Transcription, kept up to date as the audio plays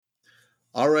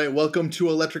All right, welcome to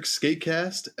Electric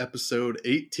Skatecast, episode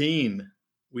 18.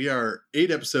 We are 8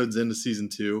 episodes into season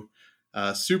 2.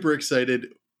 Super excited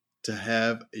to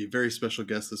have a very special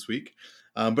guest this week.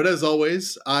 But as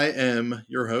always, I am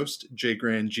your host, Jay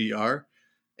Grand GR.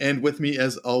 And with me,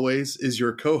 as always, is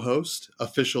your co-host,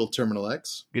 Official Terminal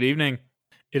X. Good evening.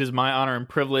 It is my honor and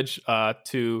privilege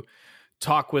to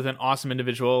talk with an awesome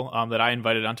individual that I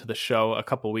invited onto the show a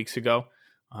couple weeks ago.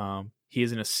 He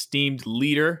is an esteemed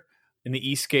leader in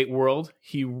the e-skate world.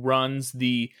 He runs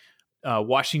the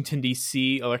Washington,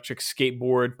 D.C. electric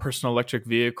skateboard, personal electric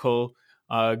vehicle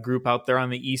group out there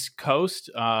on the East Coast.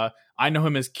 I know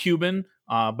him as Cuban,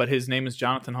 but his name is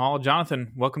Jonathan Hall.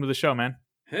 Jonathan, welcome to the show, man.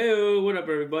 Hey, what up,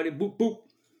 everybody? Boop, boop.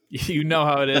 You know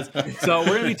how it is. So we're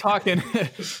going to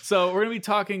be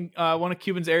talking. One of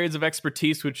Cuban's areas of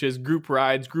expertise, which is group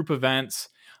rides, group events,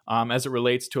 as it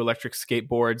relates to electric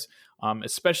skateboards,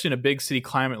 especially in a big city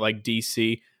climate like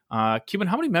DC. Cuban,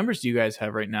 how many members do you guys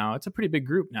have right now? It's a pretty big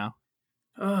group now.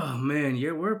 Oh man,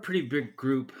 yeah, we're a pretty big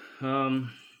group. I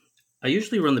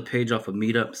usually run the page off of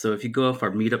Meetup, so if you go off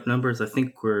our Meetup numbers, I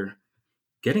think we're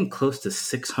getting close to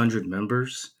 600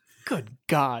 members. Good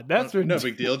God, that's no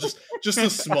big deal. Just a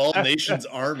small nation's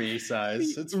army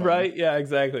size. It's fine. Right? Yeah,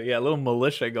 exactly. Yeah, a little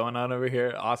militia going on over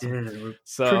here. Awesome. Yeah, we're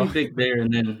pretty big there.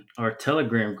 And then our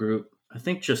Telegram group, I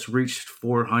think, just reached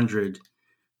 400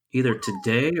 either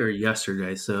today or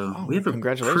yesterday. So we have a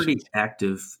pretty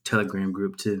active Telegram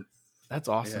group too. That's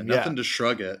awesome. Yeah, nothing to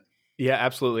shrug at. Yeah,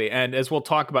 absolutely. And as we'll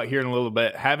talk about here in a little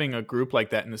bit, having a group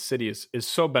like that in the city is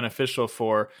so beneficial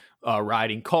for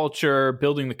riding culture,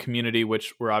 building the community,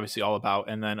 which we're obviously all about.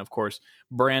 And then, of course,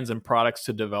 brands and products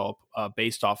to develop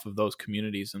based off of those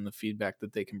communities and the feedback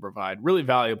that they can provide. Really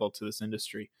valuable to this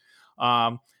industry.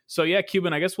 So yeah,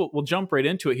 Cuban, I guess we'll jump right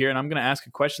into it here. And I'm going to ask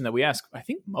a question that we ask, I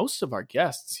think, most of our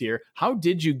guests here. How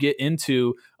did you get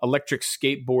into electric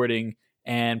skateboarding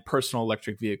and personal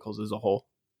electric vehicles as a whole?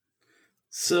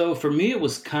 So for me, it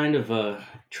was kind of a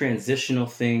transitional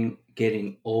thing,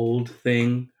 getting old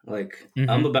thing. Like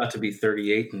I'm about to be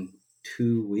 38 in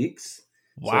 2 weeks.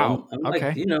 Wow. So I'm like,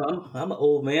 I'm an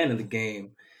old man in the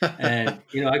game. And,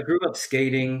 I grew up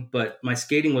skating, but my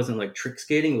skating wasn't like trick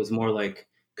skating. It was more like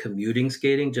commuting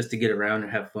skating just to get around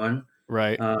and have fun.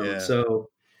 Right. So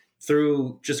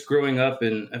through just growing up,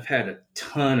 and I've had a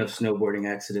ton of snowboarding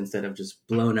accidents that have just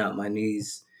blown out my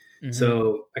knees.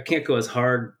 So I can't go as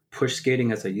hard push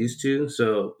skating as I used to.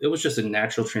 So it was just a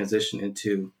natural transition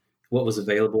into what was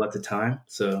available at the time.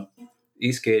 So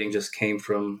e-skating just came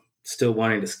from still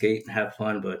wanting to skate and have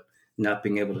fun, but not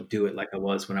being able to do it like I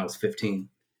was when I was 15.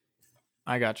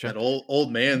 I gotcha. That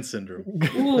old man syndrome.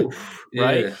 Oof, yeah.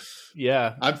 Right?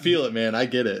 Yeah. I feel it, man. I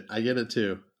get it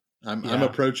too. I'm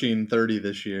approaching 30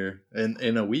 this year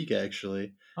in a week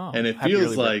actually. Oh, and it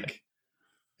feels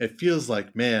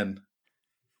like, man,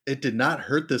 it did not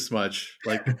hurt this much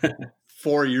like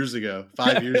 4 years ago,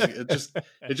 5 years ago.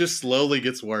 It just slowly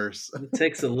gets worse. It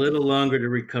takes a little longer to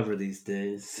recover these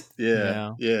days.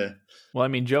 Yeah. Well, I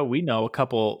mean, Joe, we know a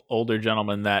couple older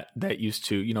gentlemen that used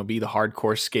to, be the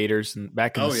hardcore skaters and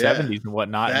back in the 70s and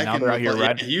whatnot. And now they're out here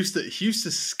riding. He used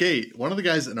to skate. One of the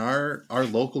guys in our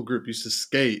local group used to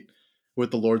skate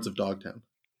with the Lords of Dogtown.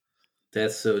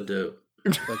 That's so dope.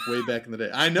 Like way back in the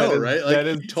day. I know, right?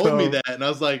 Like he told me that and I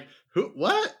was like, who?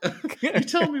 What? You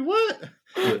tell me what?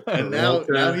 And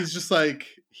now he's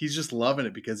just loving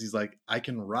it because he's like, I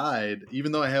can ride,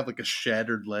 even though I have like a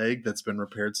shattered leg that's been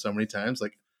repaired so many times.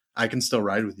 Like I can still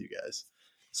ride with you guys.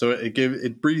 So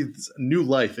it breathes new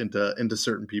life into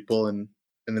certain people, and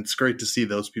it's great to see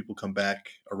those people come back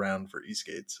around for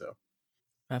e-skates. So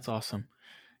that's awesome.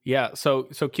 Yeah. So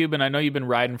Cuban, I know you've been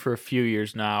riding for a few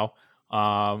years now.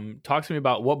 Talk to me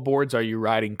about what boards are you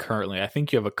riding currently? I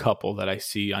think you have a couple that I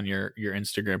see on your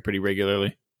Instagram pretty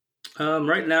regularly.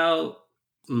 Right now,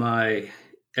 my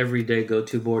everyday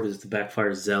go-to board is the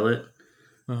Backfire Zealot.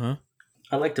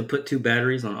 I like to put 2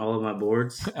 batteries on all of my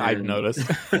boards. I've noticed.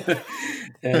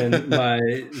 And my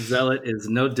Zealot is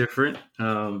no different.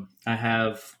 I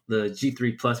have the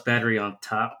G3 Plus battery on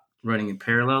top running in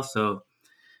parallel, so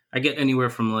I get anywhere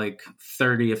from like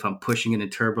 30 if I'm pushing it in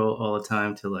turbo all the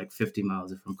time to like 50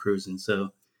 miles if I'm cruising. So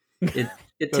it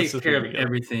takes care of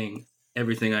everything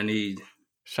I need.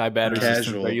 Shy battery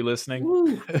system. Are you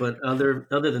listening? But other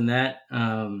than that,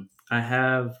 I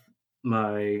have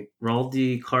my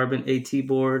Raldi Carbon AT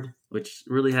board, which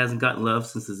really hasn't gotten love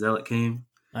since the Zealot came.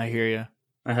 I hear you.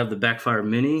 I have the Backfire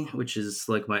Mini, which is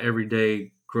like my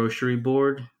everyday grocery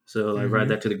board. So I ride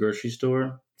that to the grocery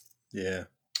store. Yeah.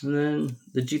 And then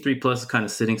the G3 Plus is kind of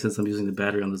sitting since I'm using the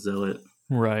battery on the Zealot.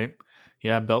 Right.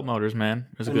 Yeah, belt motors, man.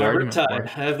 There's a And good my argument for Riptide.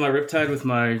 it. I have my Riptide with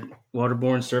my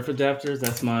waterborne surf adapters.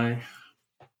 That's my,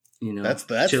 that's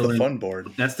chilling, the fun board.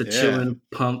 That's the chilling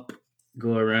pump,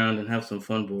 go around and have some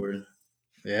fun board.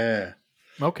 Yeah.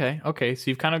 Okay. So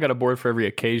you've kind of got a board for every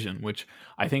occasion, which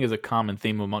I think is a common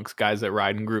theme amongst guys that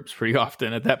ride in groups pretty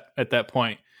often. At that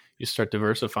point, you start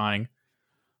diversifying.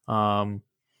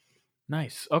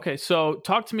 Nice. Okay, so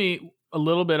talk to me a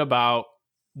little bit about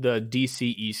the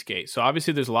DC eSkate. So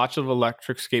obviously, there's lots of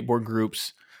electric skateboard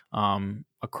groups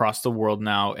across the world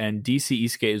now, and DC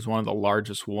eSkate is one of the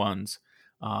largest ones.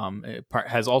 It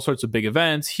has all sorts of big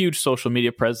events, huge social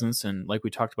media presence, and like we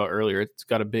talked about earlier, it's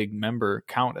got a big member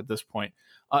count at this point.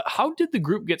 How did the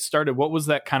group get started? What was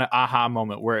that kind of aha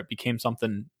moment where it became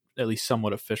something at least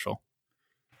somewhat official?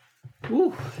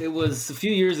 Ooh, it was a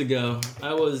few years ago.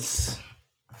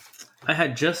 I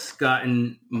had just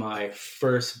gotten my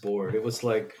first board. It was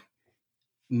like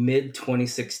mid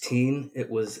 2016. It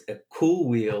was a cool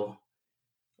wheel,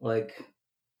 like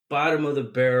bottom of the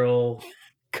barrel,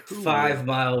 cool. 5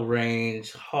 mile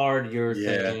range, hard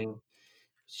urethane,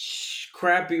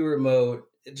 crappy remote,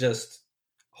 just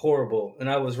horrible. And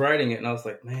I was riding it and I was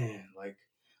like, man, like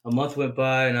a month went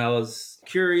by and I was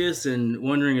curious and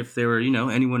wondering if there were,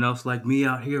 anyone else like me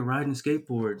out here riding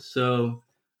skateboards. So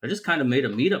I just kind of made a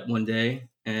meetup one day,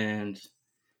 and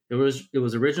it was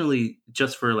originally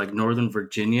just for like Northern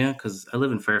Virginia, because I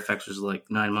live in Fairfax, which is like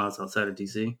 9 miles outside of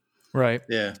DC. Right.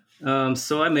 Yeah.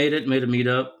 So I made a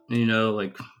meetup, and,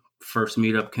 like first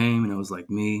meetup came and it was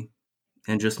like me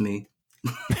and just me.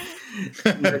 Next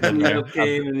meetup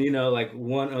came and, like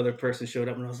one other person showed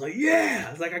up and I was like, yeah,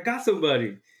 I was like, I got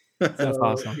somebody. That's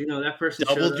awesome. That person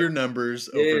doubled your numbers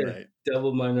overnight.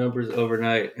 Doubled my numbers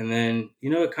overnight. And then,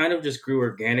 it kind of just grew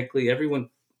organically.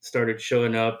 Everyone started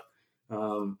showing up.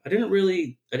 I didn't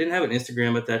have an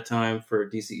Instagram at that time for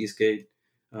DC eSkate.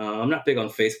 I'm not big on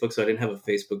Facebook, so I didn't have a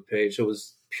Facebook page. So it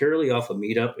was purely off a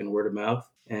meetup and word of mouth.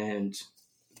 And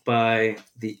by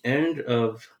the end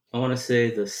of, I want to say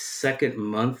the second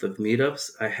month of meetups,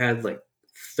 I had like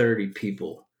 30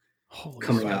 people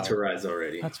coming out to rides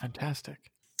already. That's fantastic.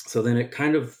 So then it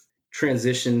kind of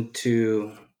transitioned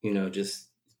to, just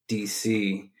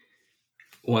DC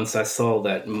once I saw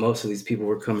that most of these people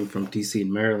were coming from DC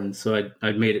and Maryland. So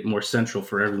I made it more central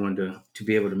for everyone to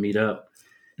be able to meet up.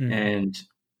 Mm-hmm. And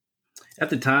at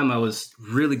the time, I was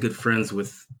really good friends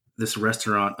with this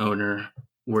restaurant owner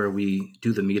where we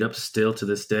do the meetups still to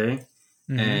this day.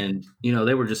 Mm-hmm. And,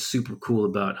 they were just super cool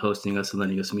about hosting us and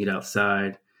letting us meet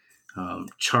outside,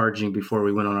 charging before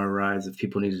we went on our rides if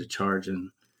people needed to charge.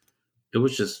 And it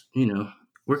was just,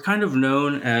 we're kind of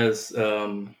known as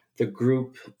the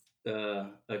group,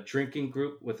 a drinking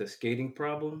group with a skating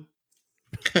problem.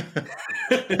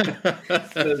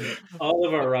 All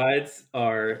of our rides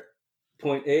are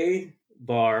point A,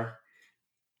 bar,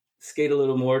 skate a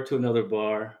little more to another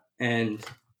bar. And,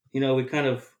 we kind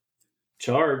of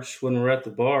charge when we're at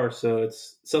the bar. So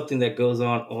it's something that goes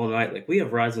on all night. Like we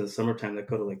have rides in the summertime that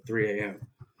go to like 3 a.m.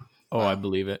 Oh, I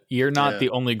believe it. You're not the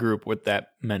only group with that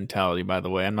mentality, by the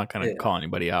way. I'm not going to call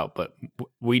anybody out, but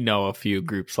we know a few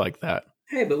groups like that.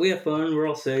 Hey, but we have fun. We're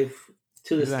all safe.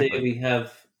 To this day, we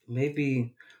have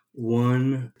maybe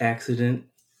one accident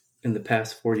in the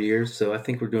past 4 years. So I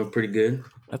think we're doing pretty good.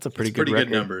 That's a pretty good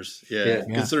numbers. Yeah.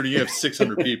 Considering you have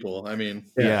 600 people. I mean.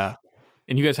 Yeah.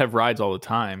 And you guys have rides all the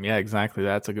time. Yeah, exactly.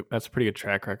 That's a pretty good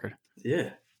track record.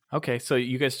 Yeah. Okay. So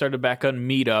you guys started back on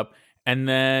Meetup, and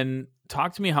then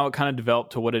talk to me how it kind of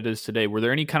developed to what it is today. Were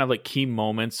there any kind of like key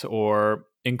moments or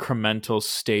incremental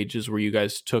stages where you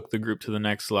guys took the group to the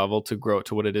next level to grow it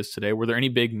to what it is today? Were there any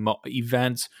big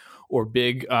events or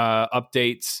big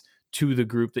updates to the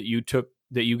group that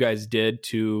you guys did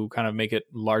to kind of make it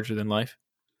larger than life?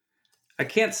 I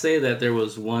can't say that there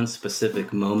was one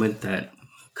specific moment that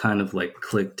kind of like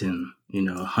clicked and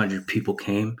 100 people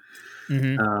came.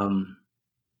 Mm-hmm.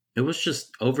 It was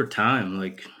just over time,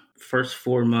 like first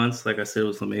 4 months, like I said, it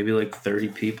was maybe like 30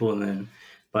 people. And then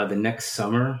by the next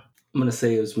summer, I'm going to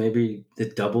say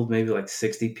it doubled, maybe like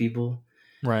 60 people.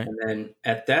 Right. And then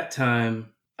at that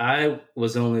time, I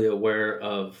was only aware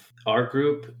of our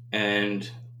group and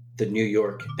the New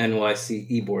York NYC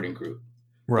e-boarding group.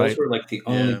 Right. Those were like the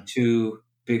only two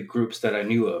big groups that I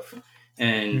knew of.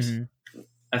 And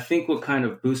I think what kind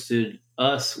of boosted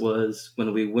us was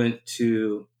when we went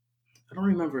to, I don't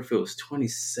remember if it was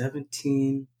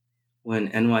 2017 when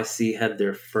NYC had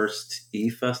their first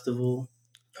e-festival.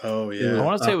 Oh, yeah. I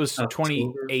want to say it was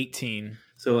 2018.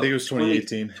 So I think it was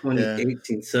 2018.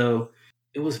 2018. Yeah. So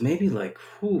it was maybe like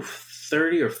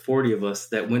 30 or 40 of us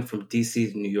that went from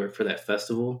DC to New York for that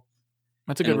festival.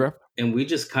 That's a good rep. And we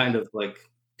just kind of like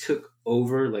took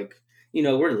over. Like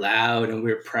we're loud and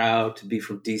we're proud to be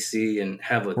from DC and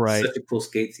have such a cool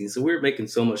skate scene. So we were making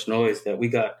so much noise that we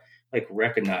got like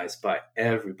recognized by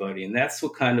everybody. And that's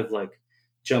what kind of like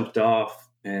jumped off,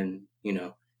 and,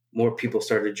 more people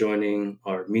started joining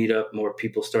our meetup. More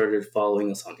people started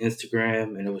following us on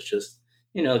Instagram. And it was just,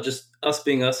 just us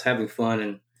being us, having fun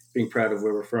and being proud of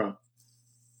where we're from.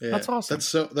 Yeah, that's awesome.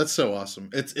 That's so awesome.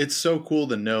 It's so cool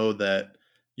to know that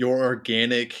your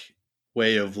organic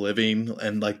way of living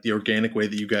and like the organic way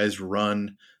that you guys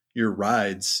run your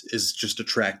rides is just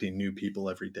attracting new people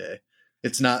every day.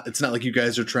 It's not like you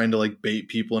guys are trying to like bait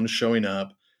people into showing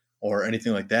up or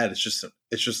anything like that. It's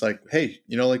just like, hey,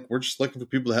 like we're just looking for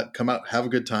people to come out, have a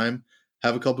good time,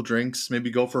 have a couple drinks, maybe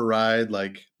go for a ride,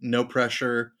 like no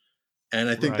pressure. And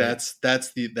I think that's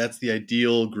the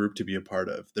ideal group to be a part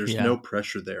of. There's no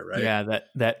pressure there, right? Yeah,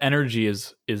 that energy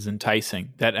is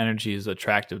enticing. That energy is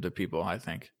attractive to people, I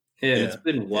think. Yeah, it's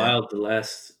been wild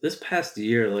this past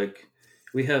year. Like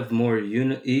we have more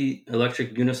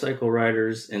electric unicycle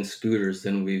riders and scooters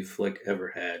than we've like ever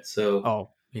had. So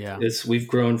we've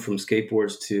grown from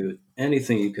skateboards to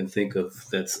anything you can think of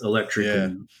that's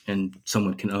electric and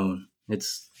someone can own.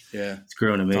 It's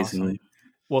grown amazingly. Awesome.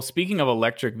 Well, speaking of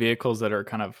electric vehicles that are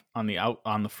kind of on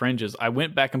the fringes, I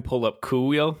went back and pulled up Cool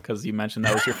Wheel because you mentioned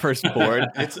that was your first board.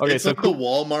 It's like the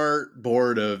Walmart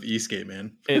board of e-skate,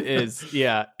 man. It is,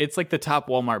 yeah. It's like the top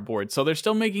Walmart board. So they're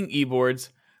still making e-boards.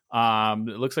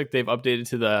 It looks like they've updated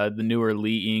to the newer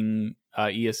Li-Ying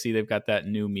ESC. They've got that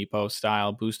new Meepo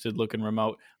style boosted looking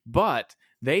remote, but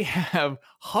they have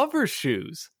hover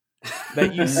shoes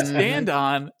that you stand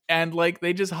on and like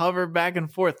they just hover back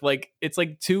and forth. Like it's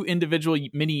like two individual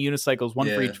mini unicycles, one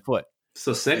for each foot.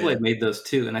 So Segway made those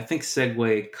too. And I think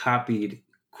Segway copied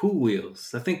Cool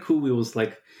Wheels. I think Cool Wheels was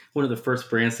like one of the first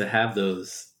brands to have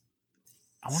those.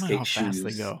 I want to know how fast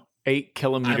they go. 8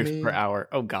 kilometers per hour.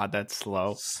 Oh God, that's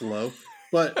slow.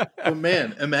 But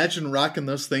man, imagine rocking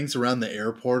those things around the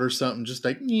airport or something, just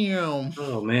like,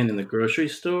 oh man, in the grocery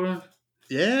store.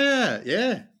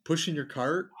 Yeah. Pushing your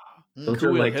cart. Those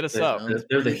are like, hit us up.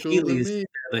 They're the Heelys.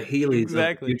 The Heelys of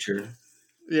the future.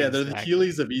 Yeah, they're the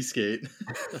Heelys of e-skate.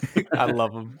 I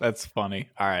love them. That's funny.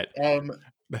 All right. All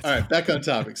right, back on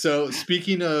topic. So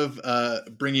speaking of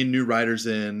bringing new riders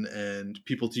in and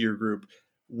people to your group,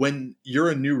 when you're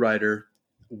a new rider,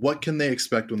 what can they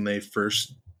expect when they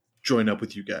first join up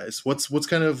with you guys? What's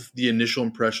kind of the initial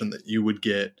impression that you would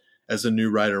get as a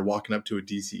new rider walking up to a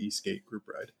DC e-skate group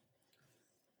ride?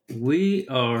 We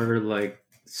are like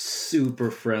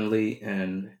super friendly,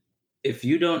 and if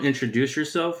you don't introduce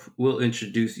yourself, we'll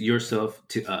introduce yourself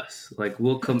to us. Like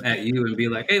we'll come at you and be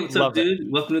like, hey, what's up,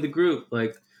 dude? Welcome to the group.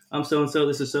 Like, I'm so-and-so,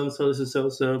 this is so-and-so, this is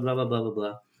so-and-so, blah, blah, blah, blah,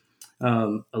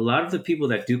 blah. A lot of the people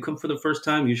that do come for the first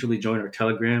time usually join our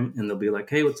Telegram, and they'll be like,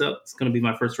 hey, what's up? It's going to be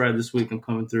my first ride this week. I'm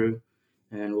coming through.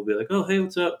 And we'll be like, oh, hey,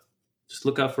 what's up? Just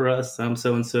look out for us. I'm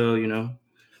so-and-so,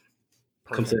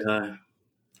 Come say hi.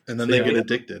 And then they get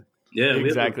addicted. Yeah,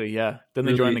 exactly. Yeah. Then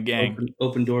they join the gang.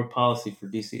 Open door policy for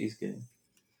DC e-skate.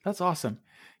 That's awesome.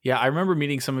 Yeah, I remember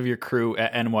meeting some of your crew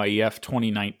at NYEF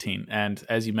 2019, and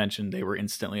as you mentioned, they were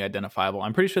instantly identifiable.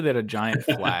 I'm pretty sure they had a giant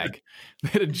flag. They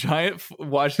had a giant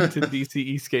Washington DC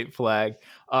e-skate flag.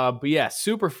 But yeah,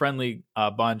 super friendly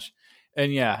bunch.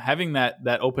 And yeah, having that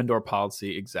open door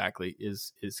policy exactly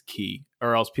is key,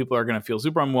 or else people are going to feel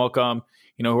super unwelcome.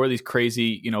 Who are these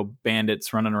crazy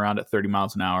bandits running around at 30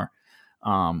 miles an hour?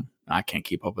 I can't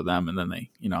keep up with them, and then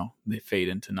they fade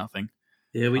into nothing.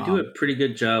 Yeah, we do a pretty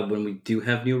good job when we do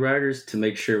have new riders to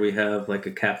make sure we have like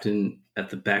a captain at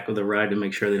the back of the ride to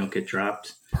make sure they don't get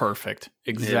dropped. Perfect.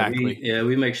 Exactly.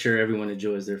 We make sure everyone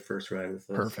enjoys their first ride with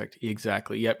us. Perfect.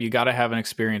 Exactly. Yep. You got to have an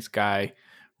experienced guy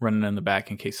running in the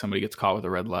back in case somebody gets caught with a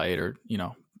red light or,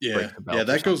 breaks the belt. Yeah,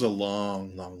 that goes a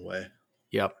long, long way.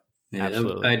 Yep. Yeah,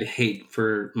 absolutely. I'd hate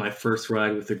for my first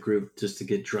ride with the group just to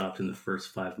get dropped in the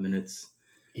first 5 minutes.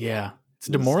 Yeah. It's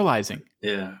demoralizing.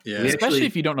 Yeah. Especially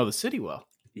if you don't know the city well.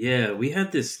 Yeah. We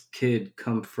had this kid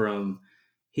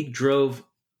he drove,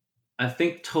 I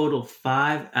think, total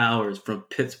 5 hours from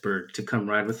Pittsburgh to come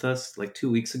ride with us like 2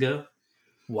 weeks ago.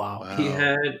 Wow. He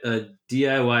had a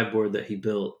DIY board that he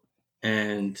built,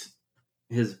 and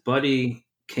his buddy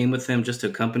came with him just to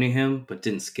accompany him, but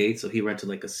didn't skate. So he rented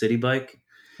like a city bike.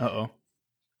 Uh-oh.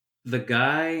 The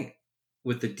guy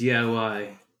with the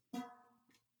DIY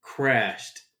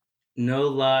crashed, no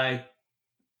lie,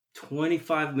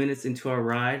 25 minutes into our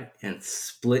ride and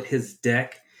split his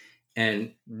deck,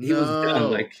 and he was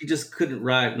done. Like he just couldn't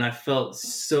ride, and I felt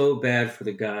so bad for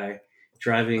the guy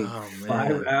driving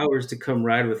 5 hours to come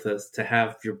ride with us to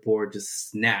have your board just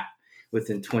snap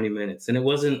within 20 minutes. And it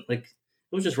wasn't like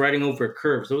was just riding over a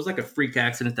curb. So it was like a freak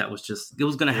accident that was it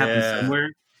was going to happen somewhere.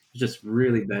 It was just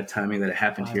really bad timing that it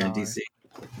happened here in DC.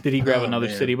 Did he grab another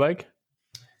city bike?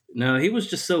 No, he was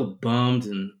just so bummed,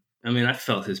 and I mean, I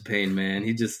felt his pain, man.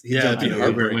 He jumped in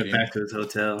Uber and went back to his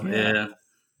hotel.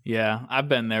 Yeah, I've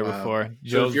been there before.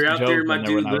 So if you're out there, my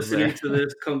dude, listening to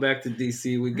this, come back to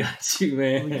DC. We got you,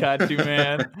 man. We got you,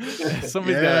 man.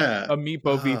 Somebody's got a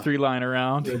Meepo V3 lying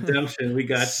around. Redemption, we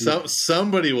got you.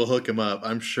 Somebody will hook him up,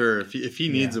 I'm sure. If he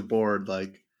needs a board,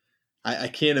 like I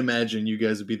can't imagine you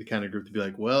guys would be the kind of group to be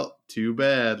like, well, too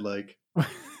bad. Like,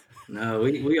 no,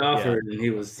 we offered, and he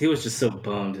was just so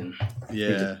bummed, and he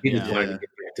just wanted to get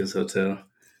back to his hotel.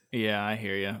 Yeah, I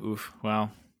hear you. Oof.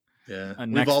 Well,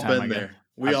 we've all been there.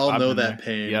 We all know that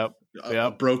pain. Yep.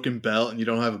 A broken belt and you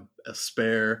don't have a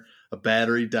spare, a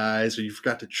battery dies, or you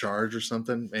forgot to charge or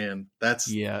something. Man,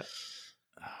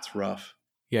 it's rough.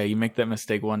 Yeah, you make that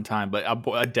mistake one time, but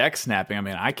a deck snapping, I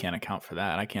mean, I can't account for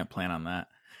that. I can't plan on that.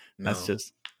 No.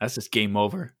 That's just game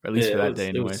over, at least for that day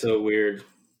anyway. It was so weird.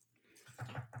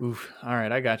 Oof. All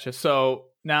right, I gotcha. So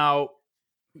now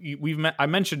I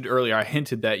mentioned earlier, I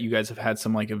hinted that you guys have had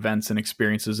some like events and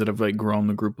experiences that have like grown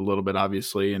the group a little bit,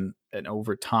 obviously, and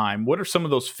over time. What are some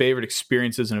of those favorite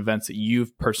experiences and events that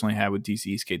you've personally had with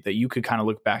DC Skate that you could kind of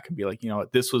look back and be like, you know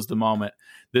what, this was the moment.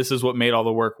 This is what made all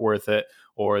the work worth it,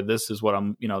 or this is what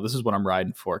I'm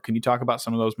riding for. Can you talk about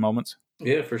some of those moments?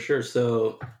 Yeah, for sure.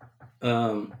 So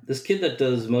this kid that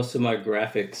does most of my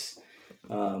graphics,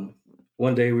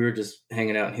 one day we were just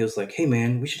hanging out and he was like, hey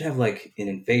man, we should have like an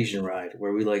invasion ride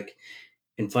where we like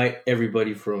invite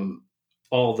everybody from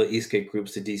all the Eastgate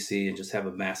groups to DC and just have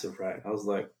a massive ride. I was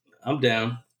like, I'm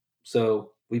down.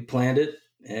 So we planned it,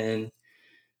 and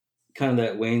kind of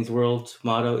that Wayne's World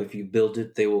motto, if you build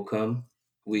it, they will come.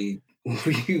 We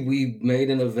made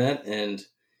an event, and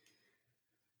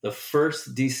the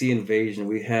first DC invasion,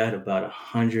 we had about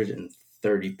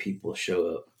 130 people show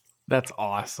up. That's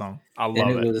awesome. I love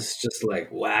it. And it was just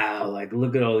like, wow, like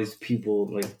look at all these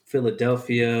people, like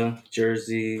Philadelphia,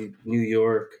 Jersey, New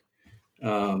York.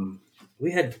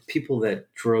 We had people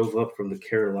that drove up from the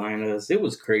Carolinas. It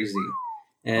was crazy.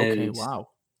 And, okay, wow.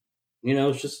 You know,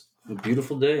 it's just a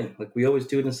beautiful day. Like we always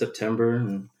do it in September,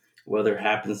 and weather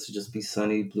happens to just be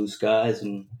sunny, blue skies,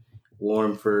 and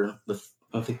warm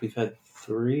I think we've had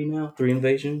three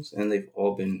invasions, and they've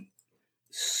all been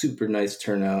super nice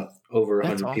turnout, over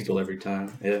 100 awesome. People every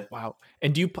time. Yeah. Wow.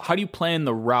 And how do you plan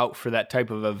the route for that type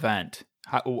of event?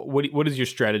 What is your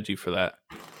strategy for that?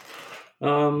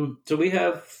 So we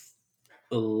have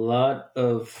a lot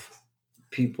of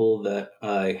people that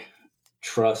I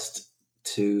trust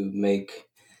to make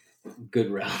good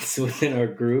routes within our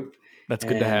group. That's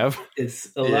good to have.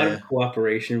 It's a lot of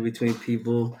cooperation between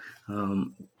people.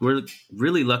 We're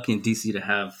really lucky in DC to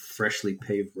have freshly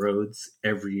paved roads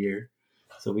every year.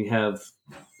 So we have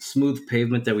smooth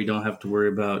pavement that we don't have to worry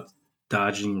about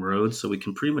dodging roads. So we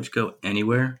can pretty much go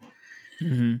anywhere.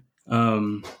 Mm-hmm.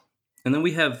 And then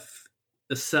we have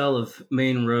a cell of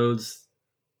main roads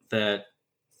that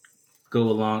go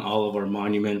along all of our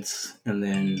monuments. And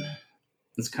then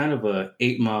it's kind of a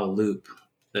 8-mile loop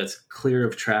that's clear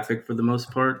of traffic for the most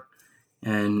part.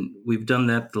 And we've done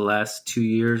that the last 2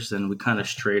 years, and we kind of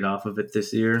strayed off of it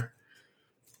this year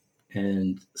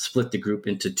and split the group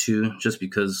into two just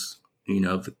because, you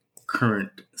know, of the current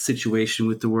situation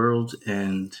with the world.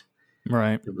 And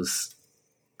it was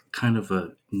kind of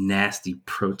a nasty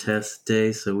protest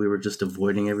day, so we were just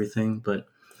avoiding everything. But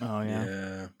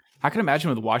I can imagine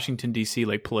with Washington, D.C.,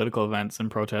 like political events and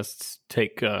protests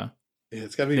take...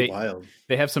 it's got to be wild.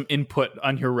 They have some input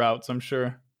on your routes, I'm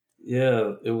sure.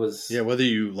 Yeah, it was... Yeah, whether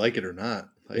you like it or not.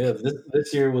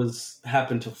 This year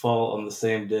happened to fall on the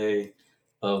same day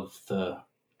of the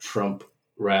Trump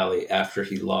rally after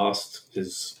he lost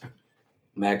his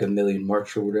MAGA Million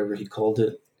March or whatever he called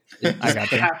it. It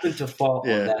happened to fall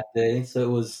on that day. So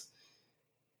it was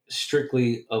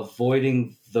strictly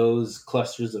avoiding those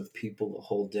clusters of people the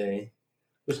whole day,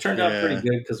 which turned out pretty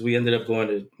good because we ended up going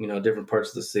to, you know, different parts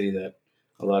of the city that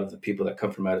a lot of the people that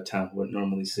come from out of town wouldn't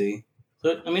normally see.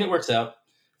 So, I mean, it works out.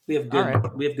 We have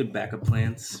good backup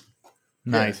plans.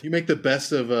 Nice. Yeah, you make the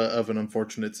best of an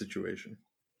unfortunate situation.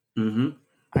 Mm-hmm.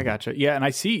 I gotcha. Yeah, and I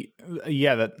see.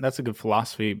 Yeah, that's a good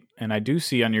philosophy. And I do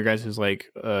see on your guys'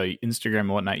 like Instagram and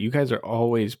whatnot, you guys are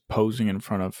always posing in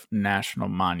front of national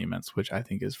monuments, which I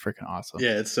think is freaking awesome.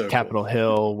 Yeah, it's so Capitol cool.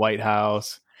 Hill, White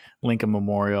House, Lincoln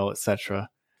Memorial, etc.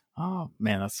 Oh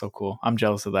man, that's so cool. I'm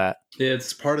jealous of that. Yeah,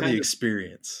 it's part of the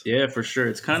experience. Yeah, for sure.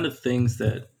 It's kind of things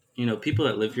that, you know, people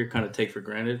that live here kind of take for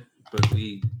granted, but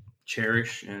we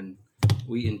cherish and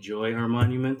we enjoy our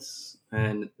monuments.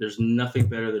 And there's nothing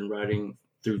better than riding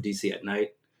through DC at night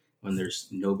when there's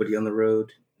nobody on the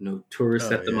road, no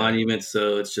tourists at the monument,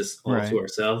 so it's just all to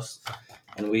ourselves.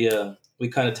 And we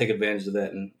kind of take advantage of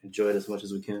that and enjoy it as much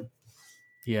as we can.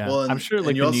 Yeah, well, I'm sure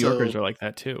like the New Yorkers are like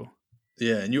that too.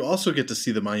 Yeah, and you also get to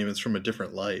see the monuments from a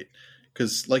different light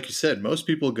because, like you said, most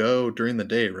people go during the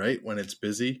day, right, when it's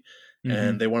busy,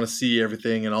 and they want to see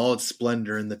everything in all its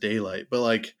splendor in the daylight. But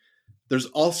like, there's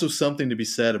also something to be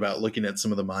said about looking at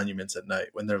some of the monuments at night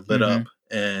when they're lit up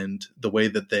and the way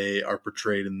that they are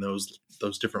portrayed in those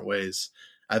different ways.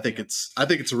 I think it's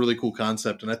a really cool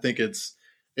concept, and I think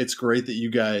it's great that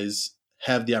you guys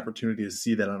have the opportunity to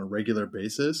see that on a regular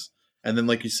basis. And then,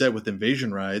 like you said, with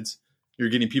Invasion Rides, you're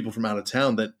getting people from out of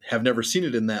town that have never seen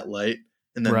it in that light,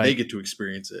 and then they get to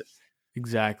experience it.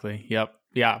 Exactly. Yep.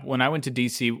 Yeah. When I went to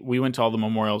DC, we went to all the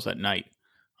memorials at night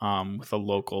with a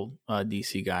local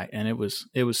DC guy, and it was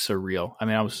surreal. I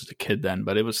mean, I was just a kid then,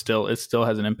 but it still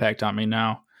has an impact on me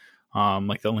now,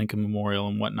 like the Lincoln Memorial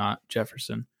and whatnot,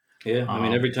 Jefferson. Yeah. I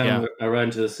mean, every time I ride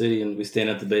into the city and we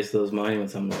stand at the base of those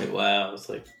monuments, I'm like, wow, it's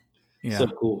like so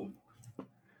cool.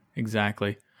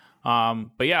 Exactly.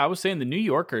 But yeah, I was saying the New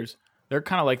Yorkers, they're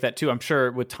kind of like that too. I'm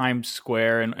sure with Times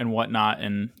Square and whatnot,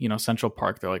 and Central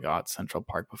Park, they're like, oh, it's Central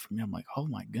Park. But for me, I'm like, oh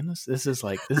my goodness, this is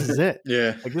it.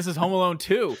 Yeah, like this is Home Alone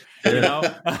 2.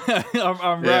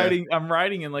 I'm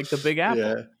riding in like the Big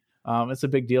Apple. Yeah. It's a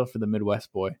big deal for the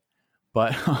Midwest boy,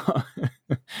 but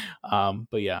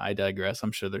but yeah, I digress.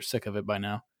 I'm sure they're sick of it by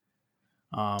now.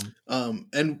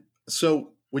 And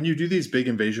so when you do these big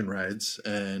invasion rides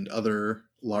and other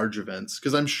large events,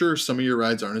 because I'm sure some of your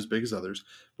rides aren't as big as others,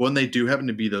 but when they do happen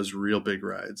to be those real big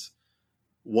rides,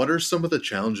 what are some of the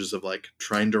challenges of like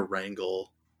trying to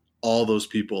wrangle all those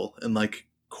people and like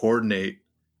coordinate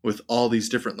with all these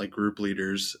different like group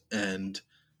leaders, and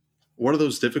what are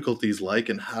those difficulties like,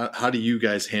 and how do you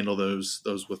guys handle those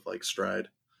with like Stride?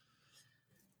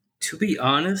 To be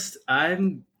honest,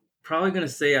 I'm probably going to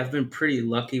say I've been pretty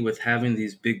lucky with having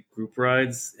these big group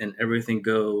rides and everything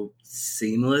go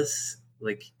seamless.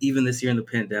 Like even this year in the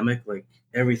pandemic, like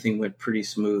everything went pretty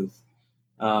smooth.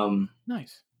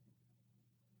 Nice.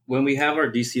 When we have our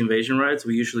DC Invasion rides,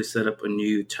 we usually set up a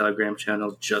new Telegram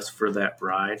channel just for that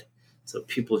ride. So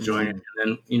people join it.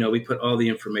 And then, we put all the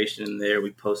information in there.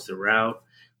 We post the route.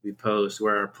 We post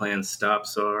where our planned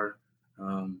stops are.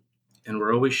 And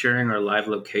we're always sharing our live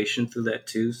location through that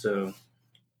too. So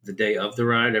the day of the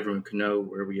ride, everyone can know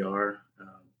where we are.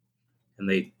 And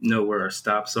they know where our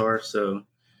stops are. So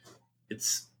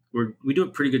we do a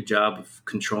pretty good job of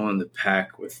controlling the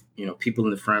pack with, people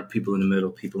in the front, people in the middle,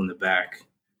 people in the back.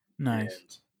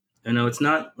 Nice. And, it's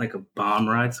not like a bomb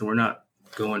ride, so we're not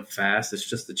going fast. It's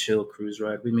just a chill cruise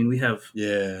ride. I mean, we've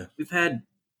had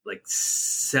like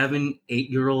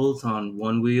 7-8-year-olds on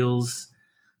one wheels.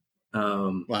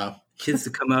 Wow. Kids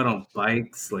to come out on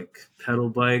bikes, like pedal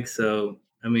bikes. So,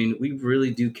 I mean, we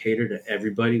really do cater to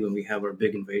everybody when we have our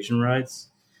big invasion rides.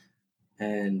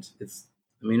 And it's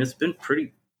been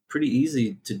pretty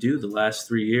easy to do the last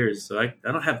 3 years. So I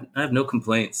have no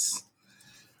complaints.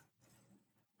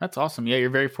 That's awesome. Yeah, you're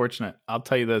very fortunate. I'll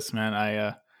tell you this, man.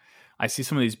 I see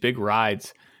some of these big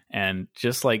rides, and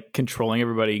just like controlling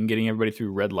everybody and getting everybody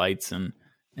through red lights and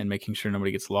making sure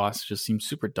nobody gets lost just seems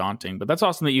super daunting. But that's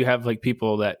awesome that you have like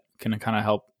people that can kind of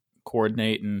help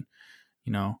coordinate and,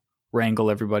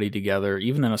 wrangle everybody together.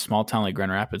 Even in a small town like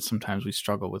Grand Rapids, sometimes we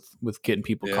struggle with getting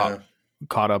people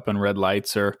caught up in red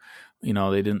lights, or, they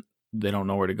don't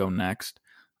know where to go next.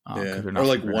 Or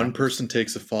like one person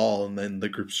takes a fall and then the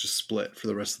group's just split for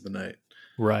the rest of the night.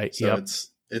 Right. So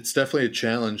it's definitely a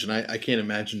challenge, and I can't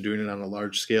imagine doing it on a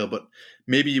large scale, but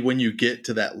maybe when you get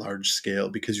to that large scale,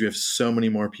 because you have so many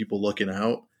more people looking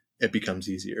out, it becomes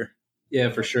easier. Yeah,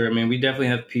 for sure. I mean, we definitely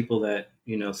have people that,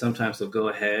 sometimes they'll go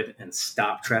ahead and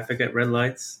stop traffic at red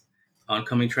lights,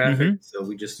 oncoming traffic. So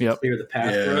we just clear the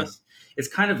path for us. It's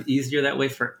kind of easier that way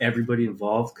for everybody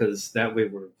involved, because that way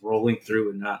we're rolling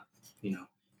through and not,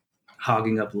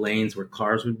 hogging up lanes where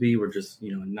cars would be. We're just, a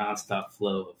nonstop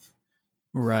flow of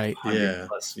right. Yeah.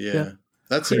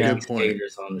 That's a good point.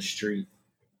 On the street.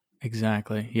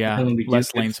 Exactly. Yeah.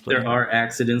 Less lane splitting. There are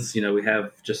accidents, we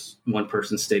have just one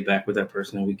person stay back with that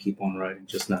person and we keep on riding,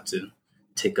 just not to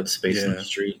take up space on the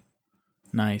street.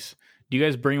 Nice. Do you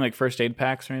guys bring like first aid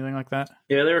packs or anything like that?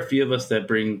 Yeah, there are a few of us that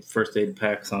bring first aid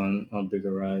packs on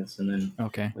bigger rides. And then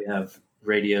we have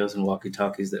radios and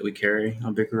walkie-talkies that we carry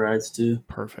on bigger rides too.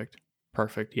 Perfect.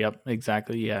 Yep,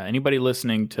 exactly. Yeah. Anybody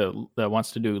listening that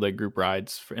wants to do like group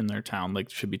rides in their town, like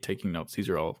should be taking notes. These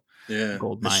are all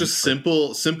gold mines. It's just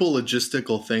simple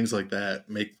logistical things like that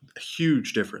make a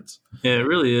huge difference. Yeah, it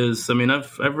really is. I mean,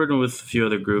 I've ridden with a few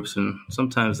other groups, and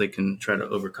sometimes they can try to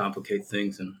overcomplicate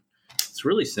things, and it's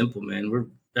really simple, man. We're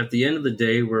at the end of the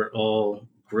day, we're all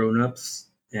grown-ups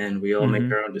and we all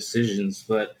make our own decisions.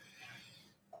 But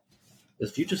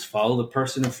if you just follow the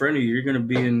person in front of you, you're going to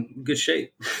be in good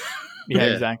shape. Yeah,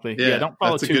 exactly. Yeah, don't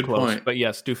follow too close, but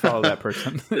yes, do follow that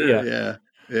person. Yeah.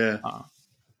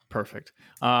 Perfect.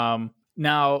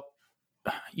 Now,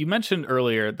 you mentioned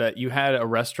earlier that you had a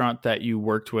restaurant that you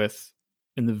worked with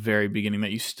in the very beginning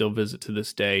that you still visit to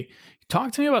this day.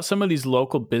 Talk to me about some of these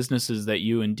local businesses that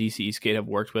you and DC Eastgate have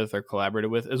worked with or collaborated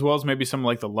with, as well as maybe some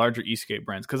like the larger Eastgate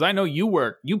brands. Because I know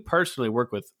you personally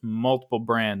work with multiple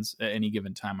brands at any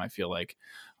given time, I feel like.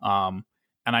 And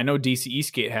I know DC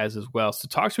Eastgate has as well. So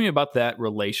talk to me about that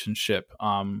relationship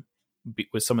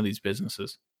with some of these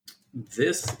businesses.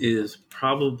 This is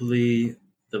probably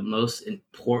the most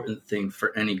important thing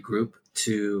for any group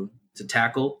to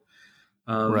tackle.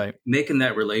 Right. Making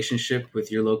that relationship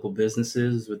with your local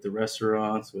businesses, with the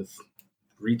restaurants, with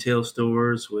retail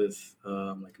stores, with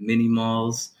like mini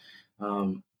malls,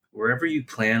 wherever you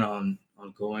plan on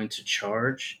going to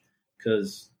charge.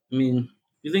 Because, I mean,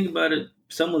 you think about it,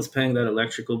 someone's paying that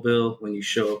electrical bill when you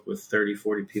show up with 30,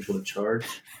 40 people to charge.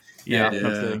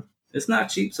 Yeah. It's not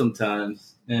cheap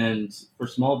sometimes. And for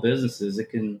small businesses, it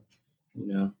can,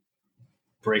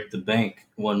 break the bank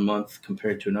 1 month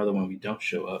compared to another one we don't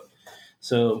show up.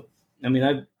 So, I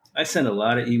mean, I send a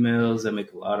lot of emails. I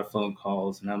make a lot of phone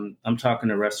calls, and I'm talking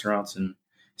to restaurants and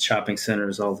shopping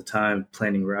centers all the time,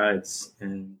 planning rides.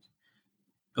 And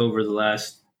over the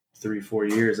last 3-4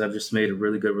 years, I've just made a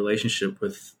really good relationship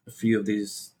with a few of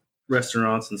these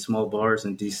restaurants and small bars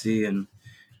in DC, and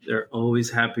they're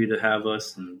always happy to have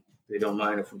us, and they don't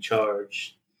mind if we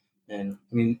charge. And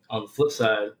I mean, on the flip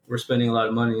side, we're spending a lot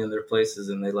of money in their places,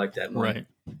 and they like that money.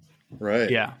 Right.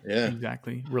 Yeah,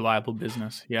 exactly. Reliable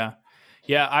business. Yeah.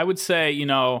 I would say,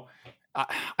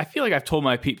 I feel like I've told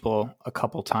my people a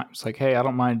couple times, like, hey, I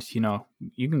don't mind,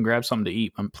 you can grab something to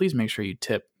eat, but please make sure you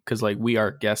tip. Cause like we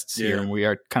are guests here and we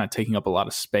are kind of taking up a lot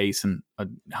of space and a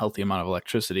healthy amount of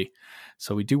electricity.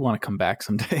 So we do want to come back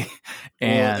someday.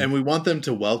 And we want them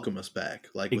to welcome us back.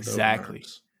 Like exactly.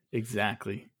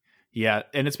 Yeah,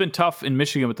 and it's been tough in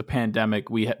Michigan with the pandemic.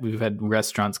 We've had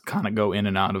restaurants kind of go in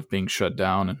and out of being shut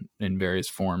down in various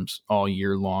forms all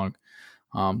year long.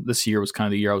 This year was kind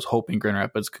of the year I was hoping Grand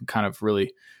Rapids could kind of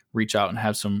really reach out and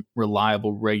have some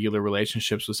reliable, regular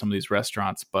relationships with some of these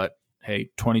restaurants. But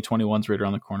hey, 2021's right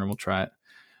around the corner. We'll try it.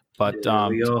 But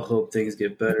we all hope things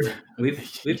get better. We've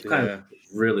kind of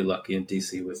really lucky in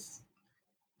DC with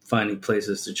finding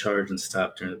places to charge and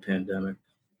stop during the pandemic.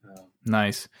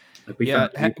 Nice. Like we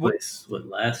found a new place.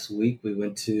 Last week we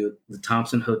went to the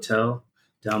Thompson Hotel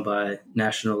down by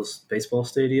Nationals baseball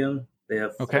stadium. They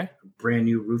have a brand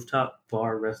new rooftop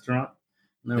bar restaurant.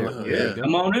 And they're like,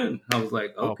 come on in. I was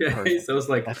like, okay. So it's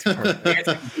like that's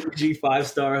G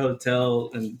 5-star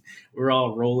hotel, and we're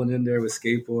all rolling in there with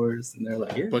skateboards, and they're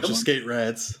like, bunch of skate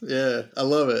rats. Yeah, I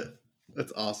love it.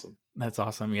 That's awesome. That's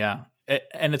awesome. Yeah,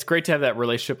 and it's great to have that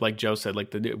relationship, like Joe said,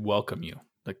 like they welcome you,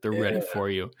 like they're ready for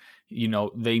you.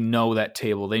 They know that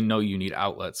table. They know you need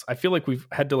outlets. I feel like we've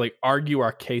had to like argue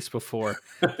our case before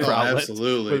for outlets.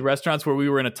 Absolutely. With restaurants where we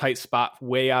were in a tight spot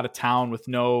way out of town with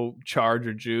no charge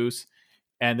or juice.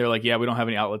 And they're like, yeah, we don't have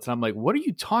any outlets. And I'm like, what are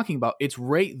you talking about? It's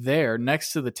right there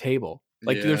next to the table.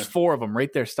 Like there's 4 of them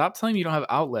right there. Stop telling me you don't have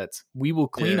outlets. We will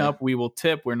clean up. We will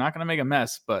tip. We're not going to make a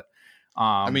mess. But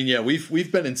I mean,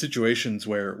 we've been in situations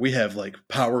where we have like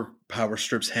power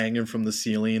strips hanging from the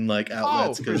ceiling, like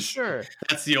outlets. For sure.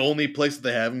 That's the only place that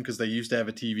they have them because they used to have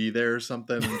a TV there or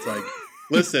something. And it's like,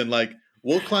 listen, like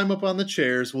we'll climb up on the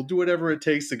chairs. We'll do whatever it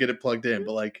takes to get it plugged in.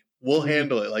 But like, we'll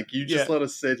handle it. Like you just let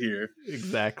us sit here.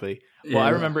 Exactly. Well, I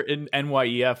remember in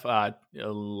NYEF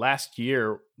last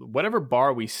year, whatever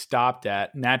bar we stopped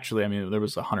at, naturally, I mean, there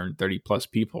was 130 plus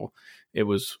people. It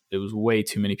was way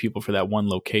too many people for that one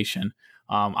location.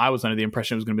 I was under the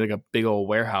impression it was going to be like a big old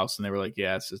warehouse, and they were like,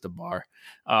 yeah, it's just a bar.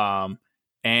 And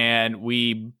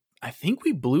I think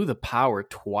we blew the power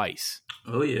twice.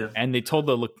 Oh yeah. And they told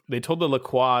the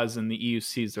LaCroix and the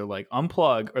EUCs, they're like,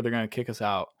 unplug or they're going to kick us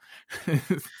out.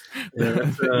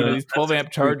 These 12 amp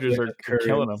chargers are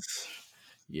killing them.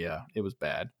 Yeah, it was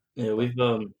bad. Yeah, we've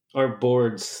our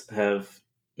boards have,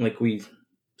 like, we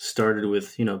started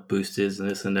with boosted and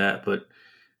this and that, but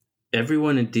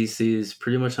everyone in DC is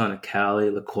pretty much on a Kali,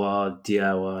 LaCroix,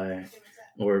 DIY,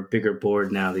 or a bigger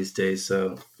board now these days.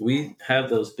 So we have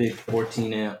those big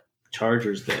 14 amp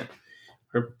chargers that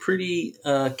are pretty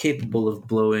capable of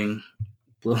blowing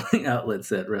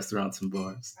outlets at restaurants and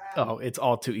bars. Oh, it's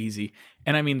all too easy.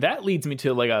 And I mean, that leads me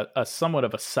to like a somewhat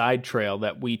of a side trail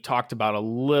that we talked about a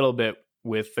little bit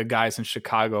with the guys in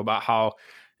Chicago about how,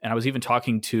 and I was even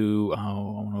talking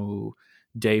to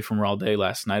Day from Raw Day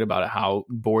last night about it, how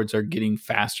boards are getting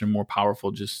faster and more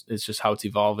powerful. It's just how it's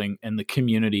evolving, and the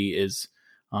community is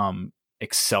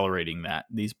accelerating that.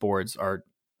 These boards are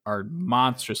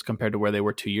monstrous compared to where they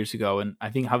were 2 years ago. And I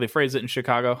think how they phrase it in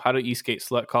Chicago, how did Eastgate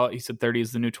Select call it? He said 30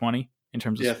 is the new 20 in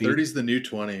terms of speed. 30 is the new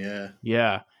 20.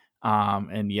 Yeah.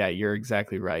 And yeah, you're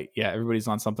exactly right. Yeah, everybody's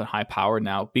on something high powered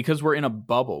now because we're in a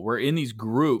bubble. We're in these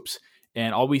groups,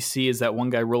 and all we see is that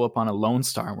one guy roll up on a Lone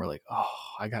Star, and we're like, oh,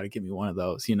 I got to give me one of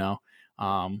those,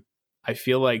 I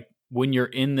feel like when you're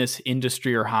in this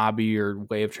industry or hobby or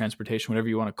way of transportation, whatever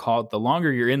you want to call it, the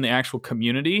longer you're in the actual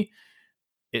community,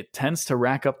 it tends to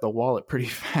rack up the wallet pretty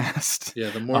fast. Yeah,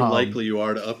 the more likely you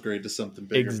are to upgrade to something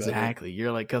bigger. Exactly. Better.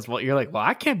 You're like, well,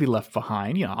 I can't be left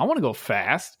behind. I want to go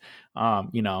fast.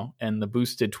 And the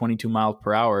boosted 22 miles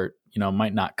per hour,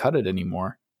 might not cut it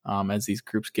anymore. As these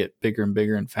groups get bigger and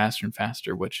bigger and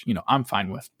faster, which, I'm fine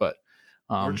with, but.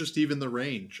 Or just even the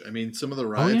range. I mean, some of the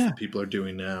rides that people are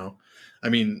doing now, I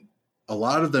mean, a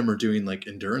lot of them are doing like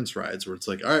endurance rides where it's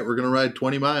like, all right, we're going to ride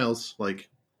 20 miles. Like,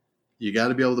 you got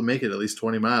to be able to make it at least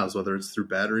 20 miles, whether it's through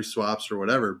battery swaps or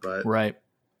whatever. But right.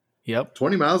 Yep.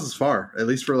 20 miles is far, at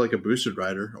least for like a boosted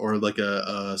rider or like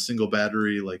a single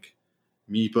battery, like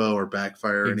Meepo or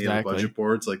Backfire, any of the budget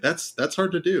boards. Like that's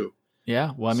hard to do.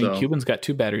 Yeah. Well, I mean, Cuban's got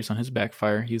 2 batteries on his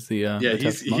Backfire. He's the,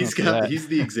 he's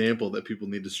the example that people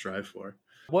need to strive for.